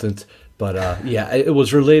consultant. But, yeah, it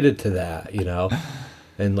was related to that, you know?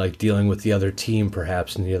 And, like, dealing with the other team,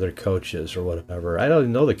 perhaps, and the other coaches or whatever. I don't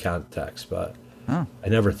even know the context, but... Oh. I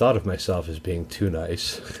never thought of myself as being too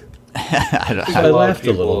nice. I laughed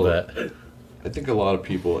a little bit. I think a lot of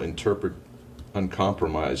people interpret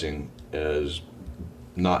uncompromising as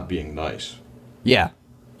not being nice. Yeah,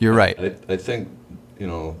 you're right. I think, you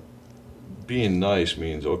know, being nice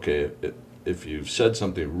means, okay, if you've said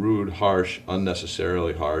something rude, harsh,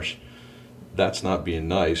 unnecessarily harsh, that's not being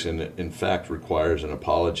nice, and it, in fact, requires an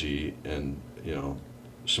apology and, you know,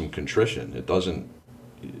 some contrition. It doesn't...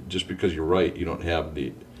 Just because you're right, you don't have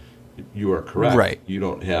you are correct. Right. You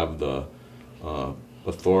don't have the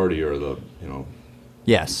authority or the, you know.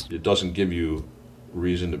 Yes. It doesn't give you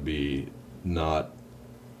reason to be not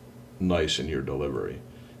nice in your delivery.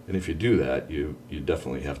 And if you do that, you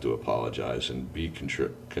definitely have to apologize and be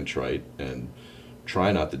contrite and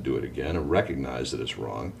try not to do it again and recognize that it's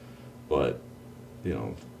wrong. But, you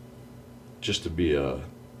know, just to be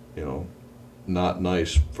not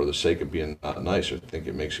nice for the sake of being not nice, or think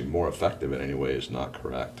it makes you more effective in any way, is not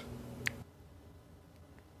correct.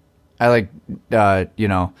 I like, you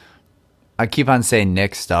know, I keep on saying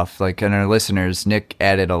Nick stuff. Like, and our listeners, Nick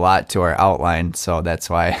added a lot to our outline, so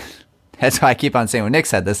that's why I keep on saying when Nick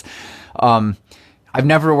said this. I've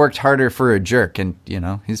never worked harder for a jerk, and you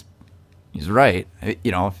know, he's right.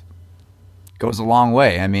 You know, it goes a long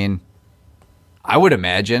way. I mean, I would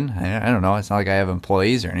imagine. I don't know. It's not like I have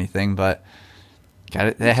employees or anything, but.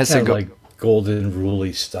 That has to go, like golden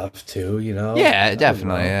rule-y stuff too, you know. Yeah,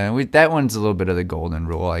 definitely. Yeah, that one's a little bit of the golden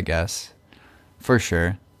rule, I guess, for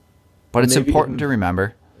sure. But it's important to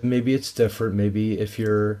remember. Maybe it's different. Maybe if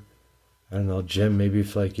you're, I don't know, Jim. Maybe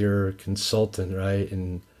if like you're a consultant, right?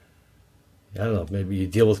 And I don't know. Maybe you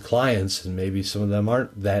deal with clients, and maybe some of them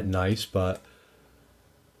aren't that nice, but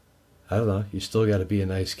I don't know. You still got to be a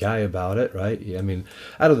nice guy about it, right? I mean,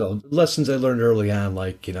 I don't know. Lessons I learned early on,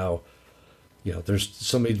 like there's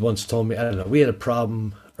somebody once told me, I don't know, we had a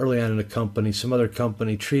problem early on in a company. Some other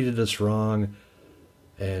company treated us wrong.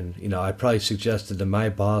 And, you know, I probably suggested to my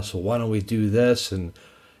boss, well, why don't we do this? And,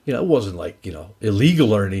 you know, it wasn't like, you know,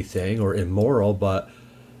 illegal or anything or immoral, but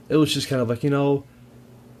it was just kind of like, you know,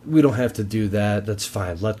 we don't have to do that. That's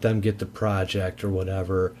fine. Let them get the project or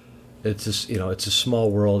whatever. It's just, it's a small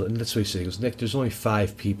world. And that's what he said. He goes, Nick, there's only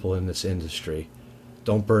 5 people in this industry.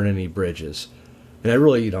 Don't burn any bridges. And I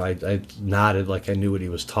really, I nodded like I knew what he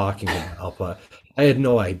was talking about, but I had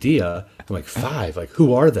no idea. I'm like, 5? Like,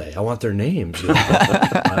 who are they? I want their names.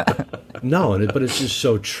 No, but it's just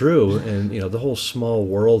so true. And, the whole small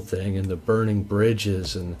world thing and the burning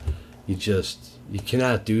bridges, and you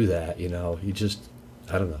cannot do that, You just,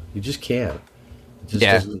 I don't know. You just can't. It just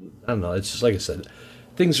doesn't, I don't know. It's just like I said,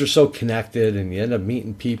 things are so connected, and you end up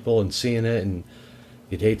meeting people and seeing it, and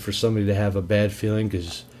you'd hate for somebody to have a bad feeling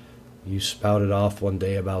because you spouted off one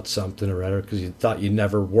day about something or whatever because you thought you'd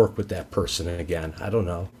never work with that person again. I don't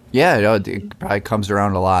know. Yeah, it probably comes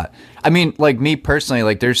around a lot. I mean, like me personally,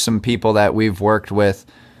 like there's some people that we've worked with,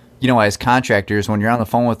 as contractors. When you're on the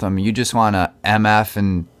phone with them, you just want to MF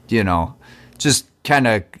and, just kind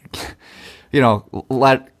of,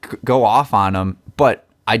 let go off on them. But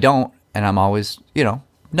I don't, and I'm always,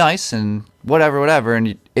 nice and whatever.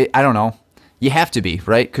 And I don't know. You have to be,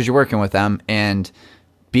 right? Because you're working with them, and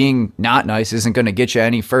being not nice isn't going to get you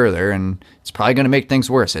any further, and it's probably going to make things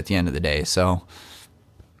worse at the end of the day. So,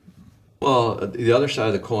 well, the other side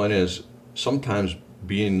of the coin is sometimes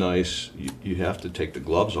being nice, you have to take the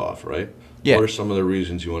gloves off, right? Yeah. What are some of the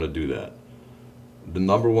reasons you want to do that? The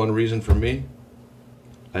number one reason for me,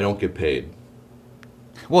 I don't get paid.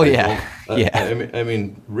 Well, yeah. I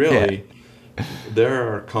mean, really,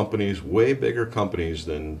 there are companies, way bigger companies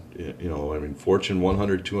than, Fortune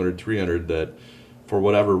 100, 200, 300 that, for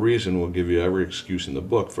whatever reason, will give you every excuse in the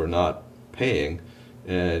book for not paying.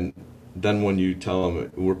 And then when you tell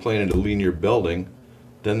them we're planning to lean your building,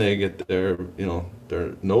 then they get their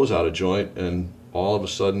nose out of joint, and all of a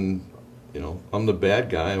sudden, I'm the bad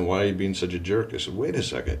guy, and why are you being such a jerk? I said, wait a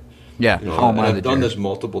second. Yeah, I've done this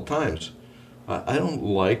multiple times. I don't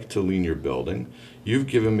like to lean your building. You've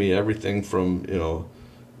given me everything from,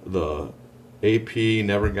 the AP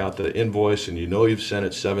never got the invoice, and you've sent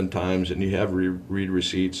it 7 times, and you have read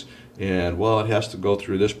receipts, and, well, it has to go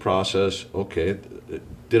through this process. Okay,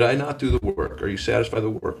 did I not do the work? Are you satisfied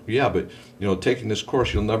with the work? Yeah, but, taking this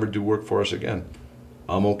course, you'll never do work for us again.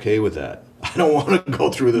 I'm okay with that. I don't want to go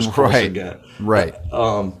through this course again. Right.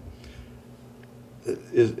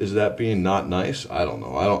 Is that being not nice? I don't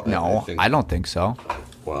know. I don't think so.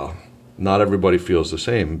 Well, not everybody feels the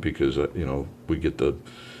same because, we get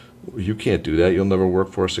you can't do that. You'll never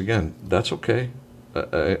work for us again. That's okay.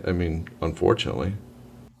 I mean, unfortunately.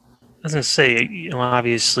 I was going to say,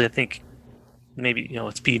 obviously, I think maybe,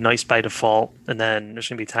 it's be nice by default. And then there's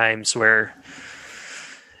going to be times where,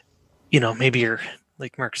 maybe you're,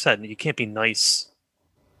 like Mark said, you can't be nice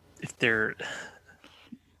if they're,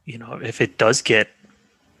 if it does get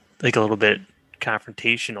like a little bit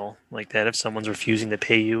confrontational like that, if someone's refusing to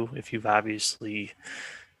pay you, if you've obviously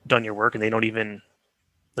done your work and they don't even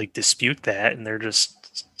like dispute that, and they're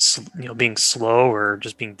just, being slow or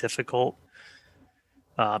just being difficult.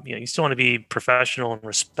 You still want to be professional and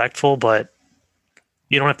respectful, but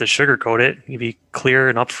you don't have to sugarcoat it. You be clear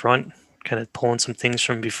and upfront, kind of pulling some things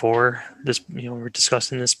from before this, we were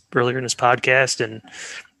discussing this earlier in this podcast, and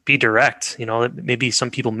be direct. Maybe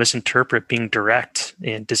some people misinterpret being direct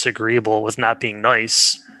and disagreeable with not being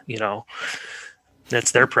nice.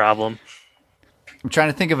 That's their problem. I'm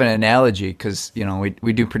trying to think of an analogy because,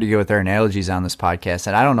 we do pretty good with our analogies on this podcast,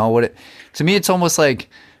 and I don't know to me, it's almost like,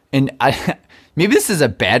 maybe this is a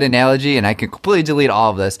bad analogy and I can completely delete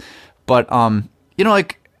all of this, but, and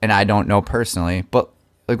I don't know personally, but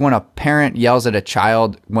like when a parent yells at a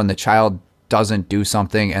child when the child doesn't do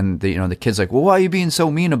something, and the kid's like, well, why are you being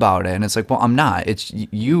so mean about it? And it's like, well, I'm not. It's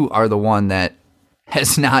you are the one that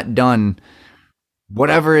has not done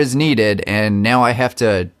whatever is needed, and now I have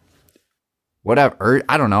to whatever.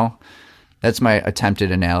 I don't know. That's my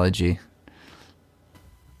attempted analogy.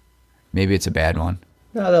 Maybe it's a bad one.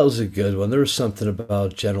 No, that was a good one. There was something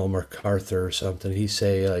about General MacArthur or something. He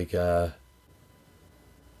say like a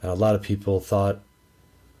lot of people thought.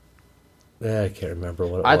 I can't remember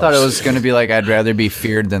what it was. I thought it was going to be like, I'd rather be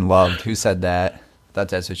feared than loved. Who said that? I thought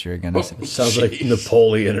that's what you were going to say. Sounds like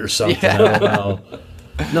Napoleon or something. Yeah. I don't know.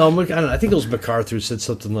 No, I don't know. I think it was MacArthur who said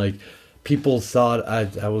something like, people thought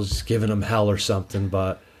I was giving them hell or something,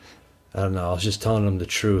 but I don't know. I was just telling them the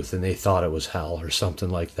truth, and they thought it was hell or something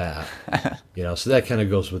like that. So that kind of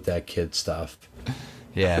goes with that kid stuff.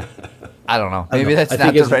 Yeah. I don't know. Maybe that's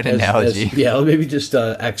not the right analogy. Maybe just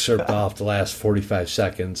excerpt off the last 45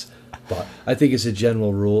 seconds. But I think as a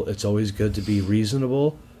general rule, it's always good to be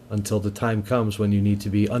reasonable until the time comes when you need to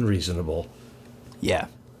be unreasonable. Yeah.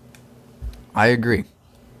 I agree.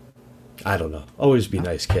 I don't know. Always be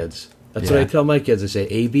nice, kids. That's what I tell my kids. I say,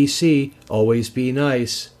 ABC, always be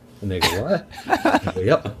nice. And they go, what? I go,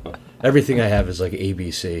 yep. Everything I have is like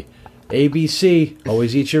ABC. ABC,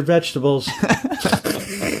 always eat your vegetables.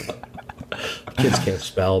 Kids can't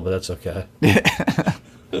spell, but that's okay.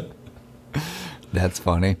 That's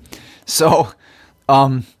funny. So,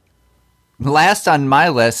 last on my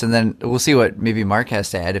list, and then we'll see what maybe Mark has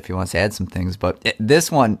to add if he wants to add some things. But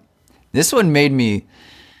this one made me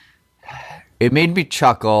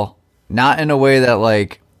chuckle, not in a way that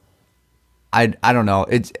like I don't know.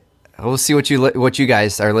 We'll see what you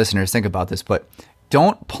guys, our listeners, think about this. But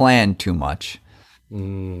don't plan too much.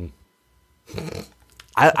 I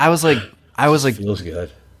was like, feels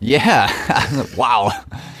good. Yeah. Wow.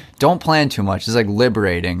 Don't plan too much. It's like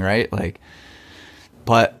liberating, right? Like,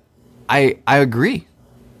 but I agree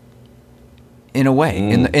in a way,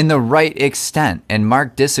 in the right extent. And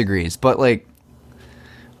Mark disagrees, but like,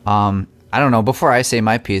 I don't know. Before I say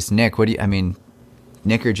my piece, Nick,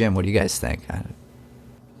 Nick or Jim, what do you guys think?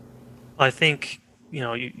 I think,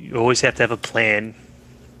 you always have to have a plan.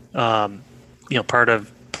 Part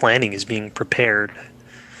of planning is being prepared.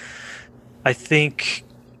 I think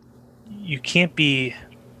you can't be,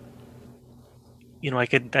 I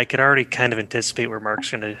could already kind of anticipate where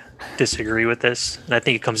Mark's going to disagree with this. And I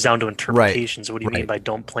think it comes down to interpretations. Right. What do you mean by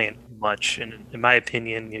don't plan much? And in my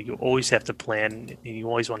opinion, you always have to plan, and you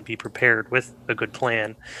always want to be prepared with a good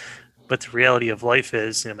plan. But the reality of life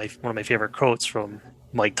is, one of my favorite quotes from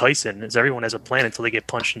Mike Tyson is everyone has a plan until they get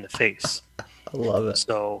punched in the face. I love it.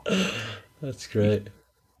 So that's great.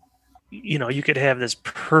 You could have this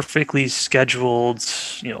perfectly scheduled,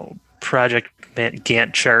 project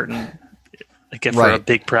Gantt chart and for a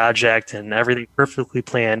big project and everything perfectly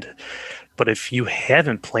planned. But if you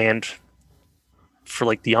haven't planned for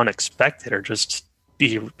like the unexpected or just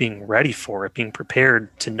being ready for it, being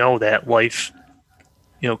prepared to know that life,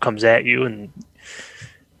 comes at you. And,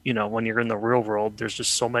 when you're in the real world, there's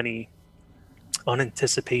just so many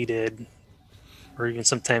unanticipated, or even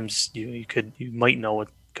sometimes you might know what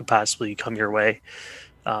could possibly come your way,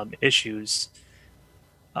 issues.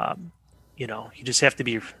 You just have to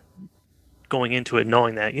be going into it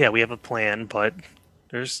knowing that, we have a plan, but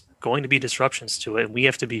there's going to be disruptions to it. And we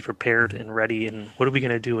have to be prepared and ready. And what are we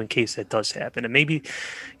going to do in case that does happen? And maybe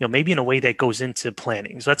in a way that goes into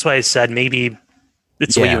planning. So that's why I said maybe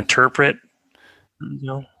it's the way you interpret,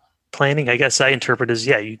 planning. I guess I interpret as,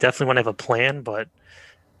 you definitely want to have a plan, but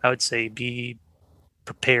I would say be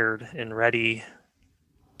prepared and ready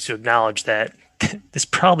to acknowledge that it's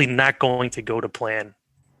probably not going to go to plan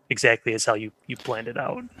exactly as how you planned it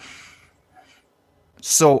out.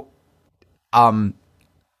 So, I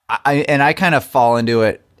kind of fall into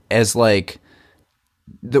it as like,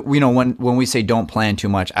 when we say don't plan too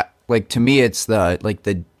much, to me it's the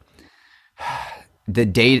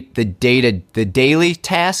daily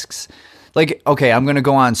tasks. Like, okay, I'm gonna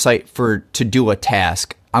go on site to do a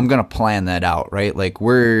task. I'm gonna plan that out, right? Like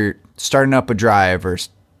we're starting up a drive or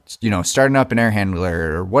starting up an air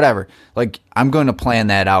handler or whatever. Like I'm going to plan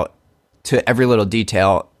that out to every little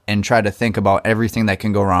detail and try to think about everything that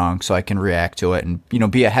can go wrong so I can react to it and,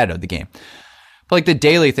 be ahead of the game. But like the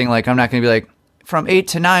daily thing, like I'm not going to be like, from 8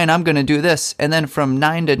 to 9, I'm going to do this. And then from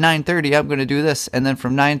 9 to 9:30, I'm going to do this. And then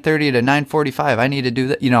from 9:30 to 9:45, I need to do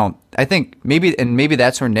that. I think maybe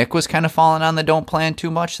that's where Nick was kind of falling on the don't plan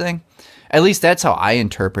too much thing. At least that's how I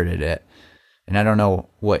interpreted it. And I don't know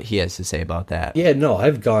what he has to say about that. Yeah, no,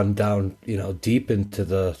 I've gone down, deep into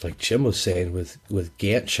the, like Jim was saying, with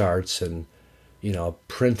Gantt charts and,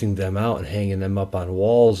 printing them out and hanging them up on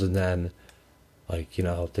walls. And then, then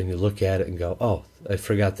you look at it and go, oh, I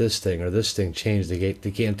forgot this thing, or this thing changed.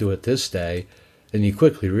 They can't do it this day. And you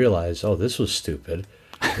quickly realize, oh, this was stupid.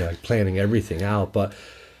 Planning everything out. But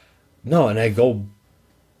no, and I go,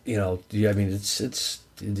 it's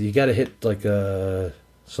you got to hit like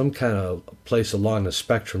some kind of place along the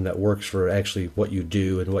spectrum that works for actually what you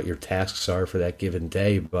do and what your tasks are for that given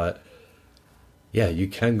day. But yeah, you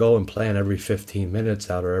can go and plan every 15 minutes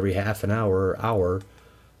out or every half an hour or hour.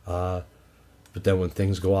 But then when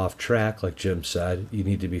things go off track, like Jim said, you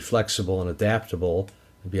need to be flexible and adaptable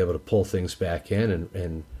and be able to pull things back in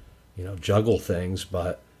and juggle things.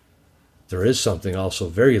 But there is something also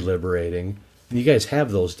very liberating. And you guys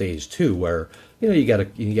have those days too where, you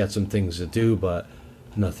got some things to do, but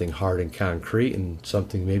nothing hard and concrete, and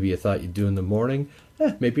something maybe you thought you'd do in the morning,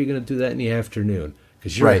 maybe you're going to do that in the afternoon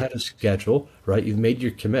because you're ahead of schedule, right? You've made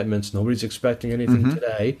your commitments. Nobody's expecting anything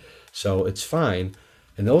today, so it's fine.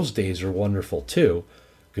 And those days are wonderful too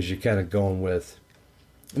because you're kind of going with,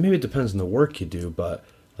 maybe it depends on the work you do, but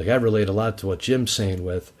like I relate a lot to what Jim's saying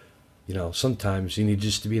with, sometimes you need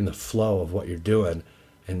just to be in the flow of what you're doing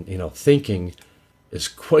And, thinking is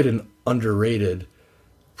quite an underrated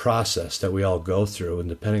process that we all go through, and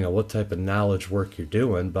depending on what type of knowledge work you're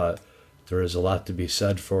doing, but there is a lot to be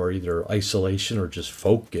said for either isolation or just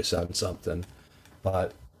focus on something.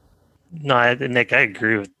 But no, Nick, I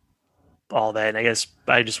agree with all that. And I guess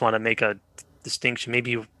I just want to make a distinction.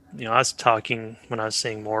 Maybe, I was talking when I was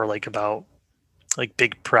saying more like about like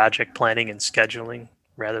big project planning and scheduling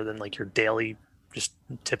rather than like your daily, just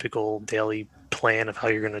typical daily plan of how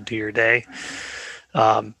you're going to do your day.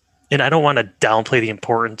 And I don't want to downplay the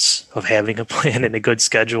importance of having a plan and a good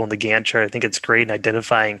schedule in the Gantt chart. I think it's great in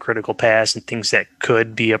identifying critical paths and things that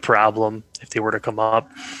could be a problem if they were to come up.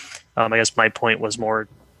 I guess my point was more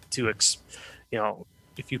to,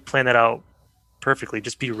 if you plan that out perfectly,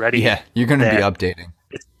 just be ready. Yeah, you're going to be updating.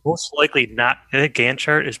 It's most likely not. The Gantt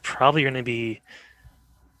chart is probably going to be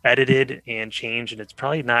edited and changed, and it's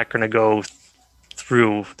probably not going to go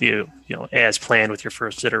through the as planned with your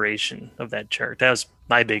first iteration of that chart. That was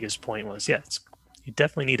my biggest point. Was you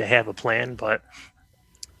definitely need to have a plan, but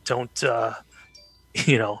don't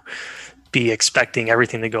be expecting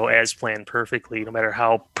everything to go as planned perfectly, no matter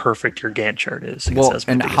how perfect your Gantt chart is. Well,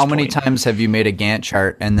 and how many times have you made a Gantt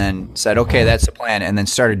chart and then said, okay, that's the plan, and then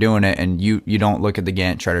started doing it, and you don't look at the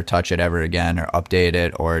Gantt chart or touch it ever again or update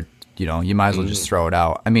it, or you might as well just throw it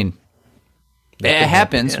out. I mean, it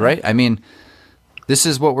happens, right? I mean, this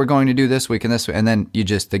is what we're going to do this week and this week, and then the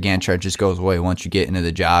Gantt chart just goes away once you get into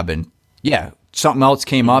the job, and something else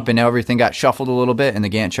came up, and now everything got shuffled a little bit, and the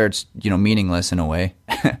Gantt chart's meaningless in a way.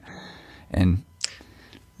 And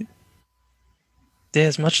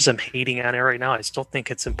as much as I'm hating on it right now, I still think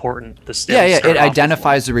it's important. It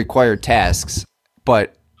identifies the required tasks,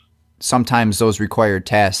 but sometimes those required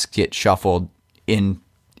tasks get shuffled in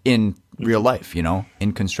real life,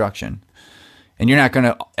 in construction, and you're not going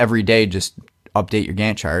to every day just update your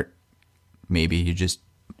Gantt chart. Maybe you just,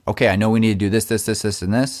 okay, I know we need to do this, this, this, this,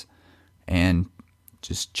 and this, and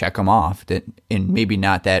just check them off in maybe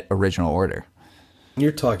not that original order.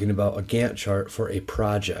 You're talking about a Gantt chart for a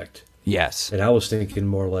project. Yes. And I was thinking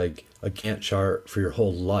more like a Gantt chart for your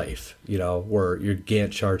whole life, where your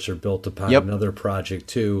Gantt charts are built upon another project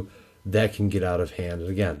too. That can get out of hand. And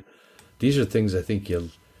again, these are things I think you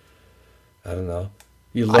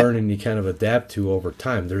learn and you kind of adapt to over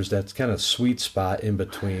time. There's that kind of sweet spot in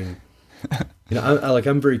between.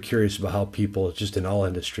 I'm very curious about how people just in all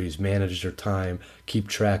industries manage their time, keep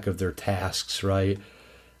track of their tasks, right?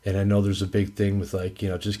 And I know there's a big thing with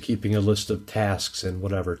just keeping a list of tasks and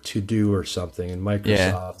whatever to do or something in Microsoft.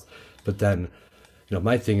 Yeah. But then,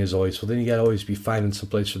 my thing is always, then you got to always be finding some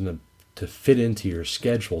place for them to fit into your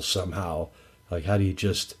schedule somehow. Like, how do you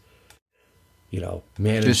just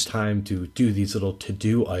manage time to do these little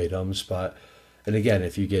to-do items? And again,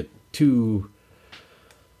 if you get too,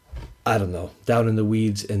 down in the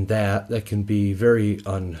weeds in that can be very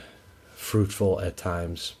unfruitful at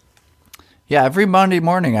times. Yeah, every Monday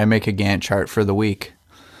morning I make a Gantt chart for the week.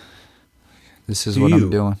 This is what I'm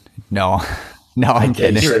doing. No, I'm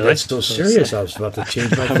kidding. That's so serious. I was about to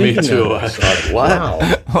change my thinking. Me too. I thought, what? Wow.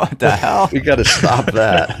 What the hell? We got to stop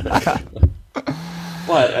that.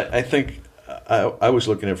 But I think I was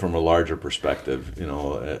looking at it from a larger perspective,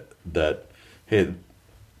 that, hey,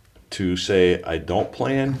 to say I don't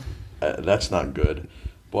plan, that's not good.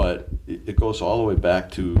 But it goes all the way back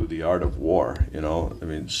to the art of war,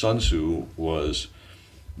 Sun Tzu was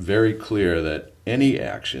very clear that any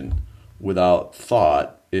action without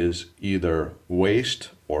thought is either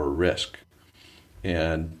waste or risk.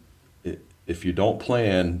 And if you don't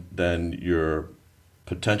plan, then your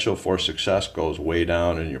potential for success goes way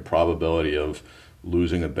down and your probability of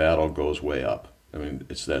losing a battle goes way up.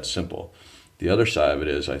 It's that simple. The other side of it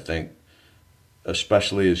is, I think,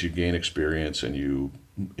 especially as you gain experience and you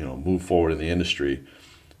move forward in the industry,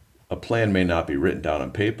 a plan may not be written down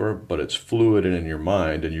on paper, but it's fluid and in your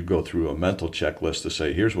mind, and you go through a mental checklist to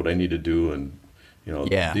say, here's what I need to do, and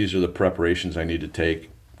these are the preparations I need to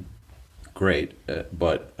take. Great.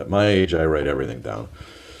 But at my age, I write everything down.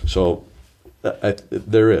 So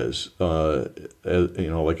there is,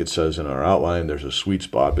 like it says in our outline, there's a sweet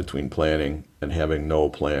spot between planning and having no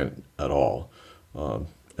plan at all.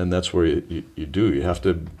 And that's where you have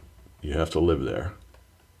to live there.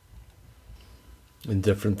 And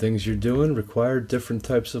different things you're doing require different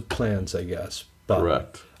types of plans, I guess. But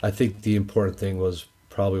correct. I think the important thing was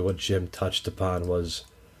probably what Jim touched upon was,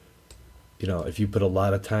 if you put a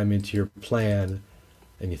lot of time into your plan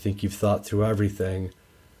and you think you've thought through everything,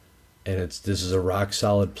 and this is a rock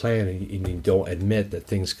solid plan, and you don't admit that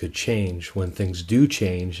things could change. When things do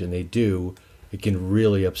change, and they do, it can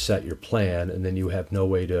really upset your plan, and then you have no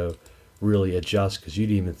way to really adjust because you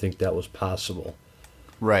didn't even think that was possible.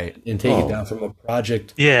 Right. And take it down from a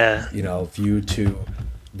project, view to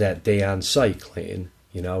that day on site clean.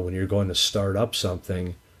 When you're going to start up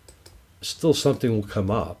something, still something will come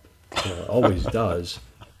up. It always does.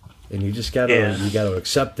 And you just gotta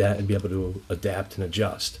accept that and be able to adapt and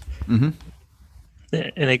adjust. Mm-hmm.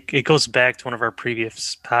 And it goes back to one of our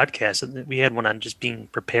previous podcasts. We had one on just being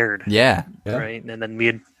prepared. Yeah. Right. And then we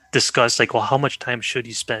had discussed how much time should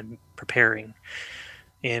you spend preparing?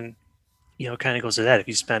 And, it kind of goes to that. If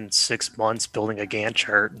you spend 6 months building a Gantt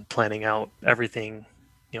chart and planning out everything,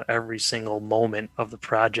 every single moment of the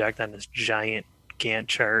project on this giant Gantt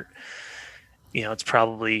chart, it's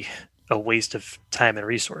probably a waste of time and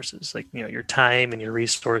resources. Your time and your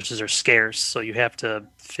resources are scarce, so you have to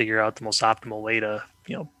figure out the most optimal way to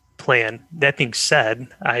plan. That being said,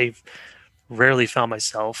 I've rarely found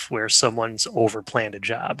myself where someone's over planned a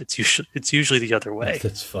job. It's usually the other way.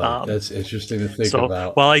 That's fun. That's interesting to think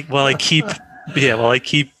about. While I keep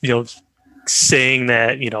saying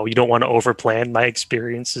that you don't want to overplan, my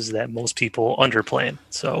experience is that most people underplan.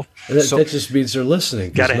 So that just means they're listening,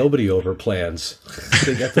 because nobody overplans.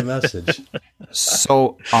 They get the message.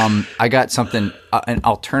 So I got something, an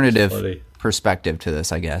alternative perspective to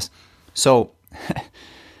this, I guess. So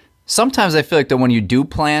sometimes I feel like that when you do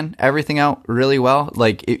plan everything out really well,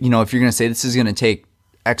 if you're going to say this is going to take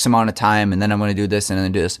X amount of time and then I'm going to do this and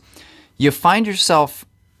then do this, you find yourself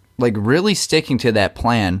really sticking to that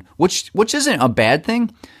plan, which isn't a bad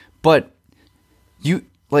thing, but you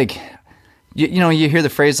you hear the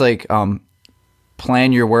phrase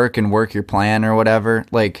plan your work and work your plan or whatever.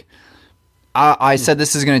 I said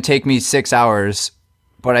this is going to take me 6 hours,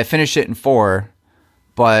 but I finished it in 4,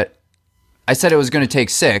 but I said it was going to take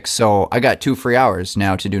 6, so I got 2 free hours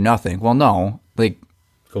now to do nothing. Well, no,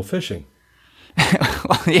 go fishing.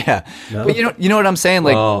 Well, yeah, no? But you know what I'm saying.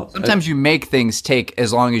 Sometimes you make things take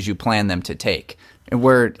as long as you plan them to take, and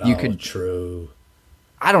where you could. True.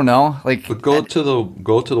 I don't know. But go to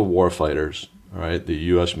the war fighters. All right, the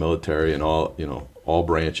U.S. military and all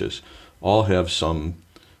branches all have some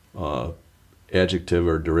adjective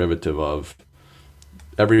or derivative of.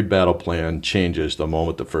 Every battle plan changes the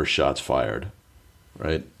moment the first shot's fired,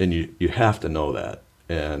 right? And you have to know that,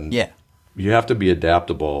 and you have to be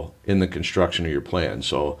adaptable in the construction of your plan.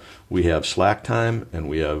 So we have slack time and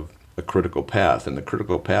we have a critical path, and the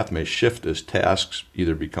critical path may shift as tasks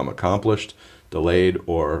either become accomplished, delayed,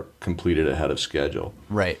 or completed ahead of schedule.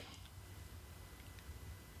 Right.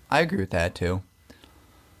 I agree with that too.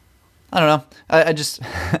 I don't know. I just...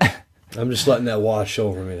 I'm just letting that wash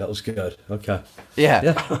over me. That was good. Okay.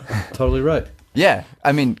 Yeah. Totally right. Yeah.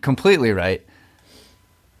 I mean, completely right.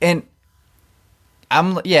 And I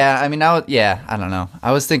don't know.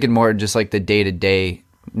 I was thinking more just the day-to-day,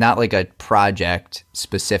 not a project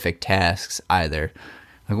specific tasks either.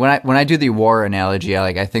 When I do the war analogy,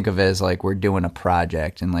 I think of it as we're doing a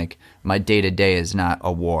project, and my day-to-day is not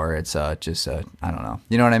a war. It's just I don't know.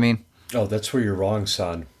 You know what I mean? Oh, that's where you're wrong,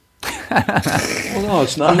 son. Well, no,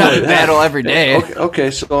 it's not. I'm not in battle every day.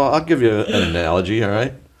 Okay, so I'll give you an analogy, all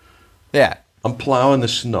right? Yeah. I'm plowing the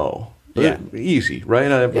snow. Yeah. Easy,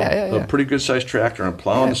 right? I have a pretty good-sized tractor. I'm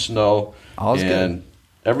plowing the snow. All's and good.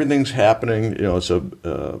 Everything's happening. It's a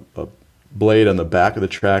blade on the back of the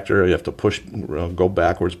tractor. You have to push, go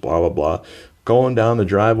backwards, blah, blah, blah. Going down the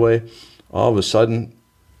driveway, all of a sudden,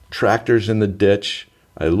 tractor's in the ditch.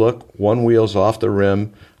 I look, one wheel's off the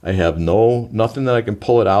rim. I have nothing that I can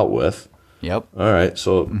pull it out with. Yep. All right,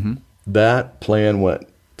 so that plan went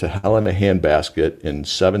to hell in a handbasket in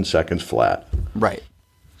 7 seconds flat. Right.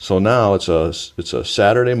 So now it's a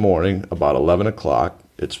Saturday morning, about 11 o'clock.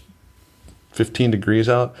 It's 15 degrees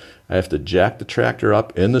out. I have to jack the tractor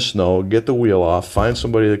up in the snow, get the wheel off, find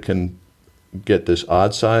somebody that can get this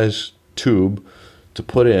odd size tube to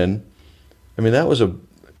put in. I mean, that was a...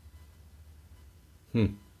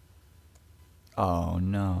 Oh,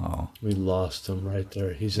 no. We lost him right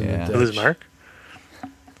there. He's in the ditch. Who's Mark?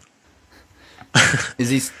 Is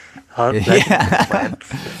he... Fast.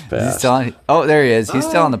 He's still on, there he is. He's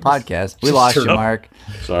still on the podcast. We lost you, Mark.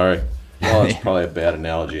 Sorry. Well, it's probably a bad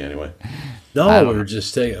analogy anyway. No, we were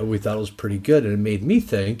just saying we thought it was pretty good, and it made me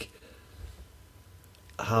think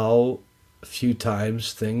how few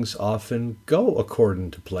times things often go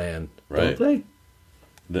according to plan, right? Don't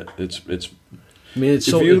they? It's. I mean, it's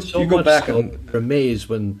so you go back and you're amazed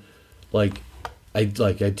when, I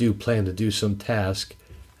do plan to do some task,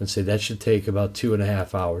 and say that should take about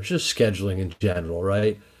 2.5 hours, just scheduling in general,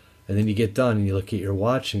 right? And then you get done and you look at your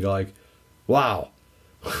watch and go wow,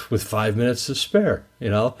 with 5 minutes to spare,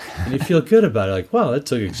 and you feel good about it. Like, wow, that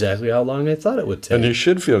took exactly how long I thought it would take. And you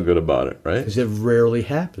should feel good about it, right? Because it rarely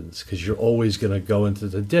happens, because you're always going to go into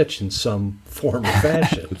the ditch in some form or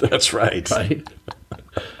fashion. That's right. Right?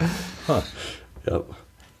 Huh. Yep.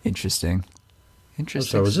 Interesting.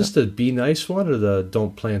 So was this the be nice one or the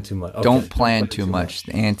don't plan too much? Okay, don't plan too much.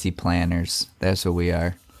 The anti-planners. That's what we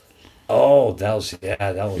are. Oh, that was.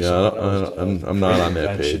 I'm not on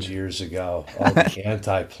that page. Years ago, the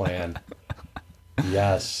anti-plan.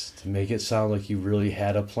 Yes, to make it sound like you really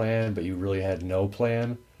had a plan, but you really had no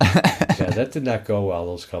plan. Yeah, that did not go well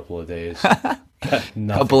those couple of days.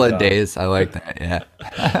 Couple of days, I like that.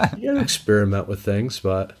 Yeah. You gotta experiment with things,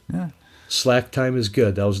 but slack time is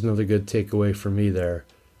good. That was another good takeaway for me there.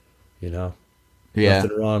 Yeah.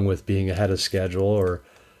 Nothing wrong with being ahead of schedule, or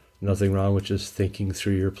nothing wrong with just thinking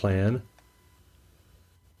through your plan.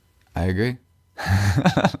 I agree.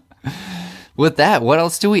 With that, what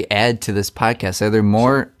else do we add to this podcast? Are there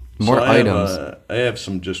more items? I have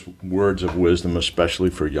some just words of wisdom, especially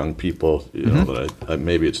for young people. That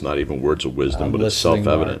maybe it's not even words of wisdom, but it's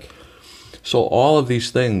self-evident. Mark. So all of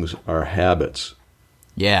these things are habits.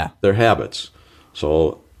 Yeah. They're habits.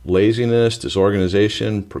 So laziness,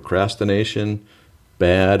 disorganization, procrastination,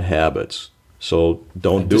 bad habits. So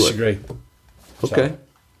don't do it. Disagree. Okay. Sorry.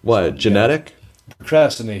 What, genetic?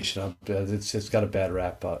 Procrastination. It's got a bad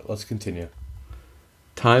rap, but let's continue.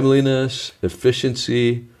 Timeliness,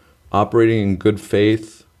 efficiency, operating in good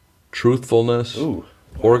faith, truthfulness,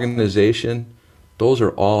 organization. Those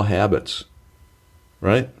are all habits,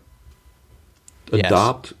 right? Yes.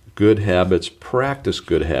 Adopt good habits, practice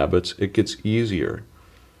good habits. It gets easier.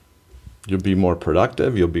 You'll be more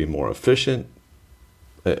productive. You'll be more efficient.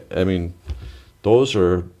 I mean, those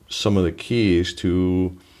are some of the keys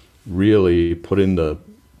to really putting the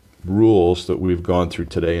rules that we've gone through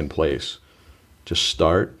today in place. Just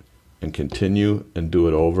start and continue and do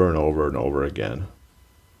it over and over and over again.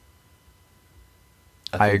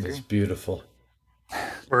 I agree. It's beautiful.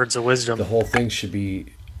 Words of wisdom. The whole thing should be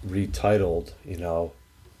retitled,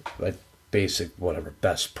 like basic, whatever,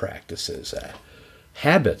 best practices.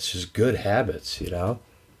 Habits, just good habits, They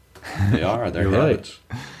are. They're habits.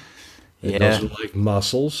 Right. Yeah. Those are like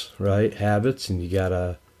muscles, right? Habits, and you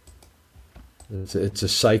gotta. It's a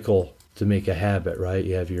cycle to make a habit, right?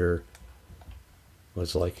 You have your,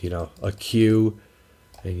 a cue,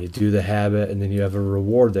 and you do the habit, and then you have a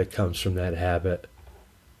reward that comes from that habit,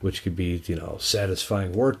 which could be,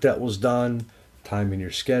 satisfying work that was done, time in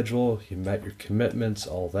your schedule, you met your commitments,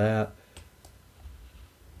 all that.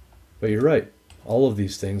 But you're right. All of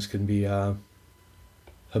these things can be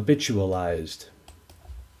habitualized.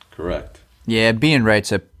 Correct. Yeah, being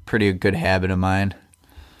right's a pretty good habit of mine.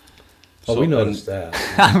 Oh, we noticed that.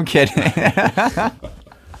 I'm kidding.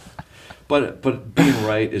 But being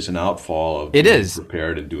right is an outfall of being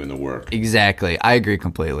prepared and doing the work. Exactly. I agree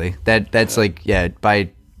completely. That's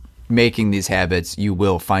by making these habits, you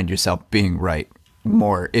will find yourself being right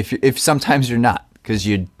more. If sometimes you're not, because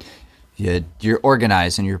you're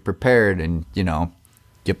organized and you're prepared and you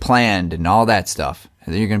planned and all that stuff,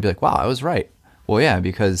 and then you're gonna be like, wow, I was right. Well, yeah,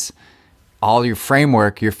 because all your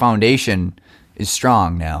framework, your foundation is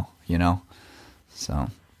strong now. So.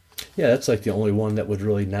 Yeah, that's like the only one that would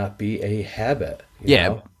really not be a habit.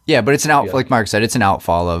 Yeah, but it's an like Mark said, it's an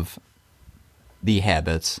outfall of the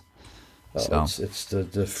habits. Oh, so. It's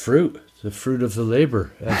the fruit of the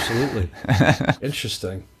labor. Absolutely.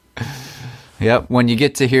 Interesting. Yep. When you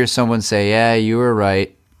get to hear someone say, "Yeah, you were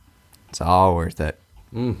right," it's all worth it.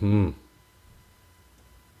 Mm-hmm.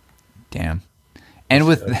 Damn. And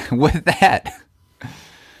with that,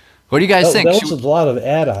 what do you guys think? That was a lot of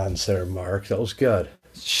add-ons there, Mark. That was good.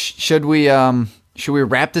 Should we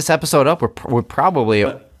wrap this episode up? We're probably.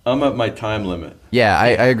 I'm at my time limit. Yeah, I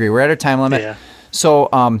agree. We're at our time limit. Yeah. So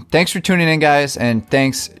thanks for tuning in, guys, and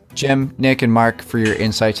thanks, Jim, Nick, and Mark, for your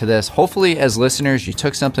insight to this. Hopefully, as listeners, you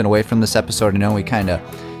took something away from this episode. I know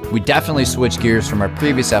we definitely switched gears from our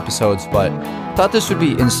previous episodes, but thought this would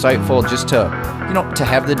be insightful just to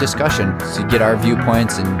have the discussion, to get our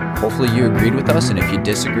viewpoints, and hopefully you agreed with us. And if you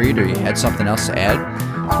disagreed or you had something else to add,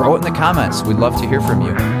 throw it in the comments. We'd love to hear from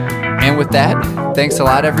you. And with that, thanks a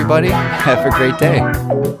lot, everybody. Have a great day.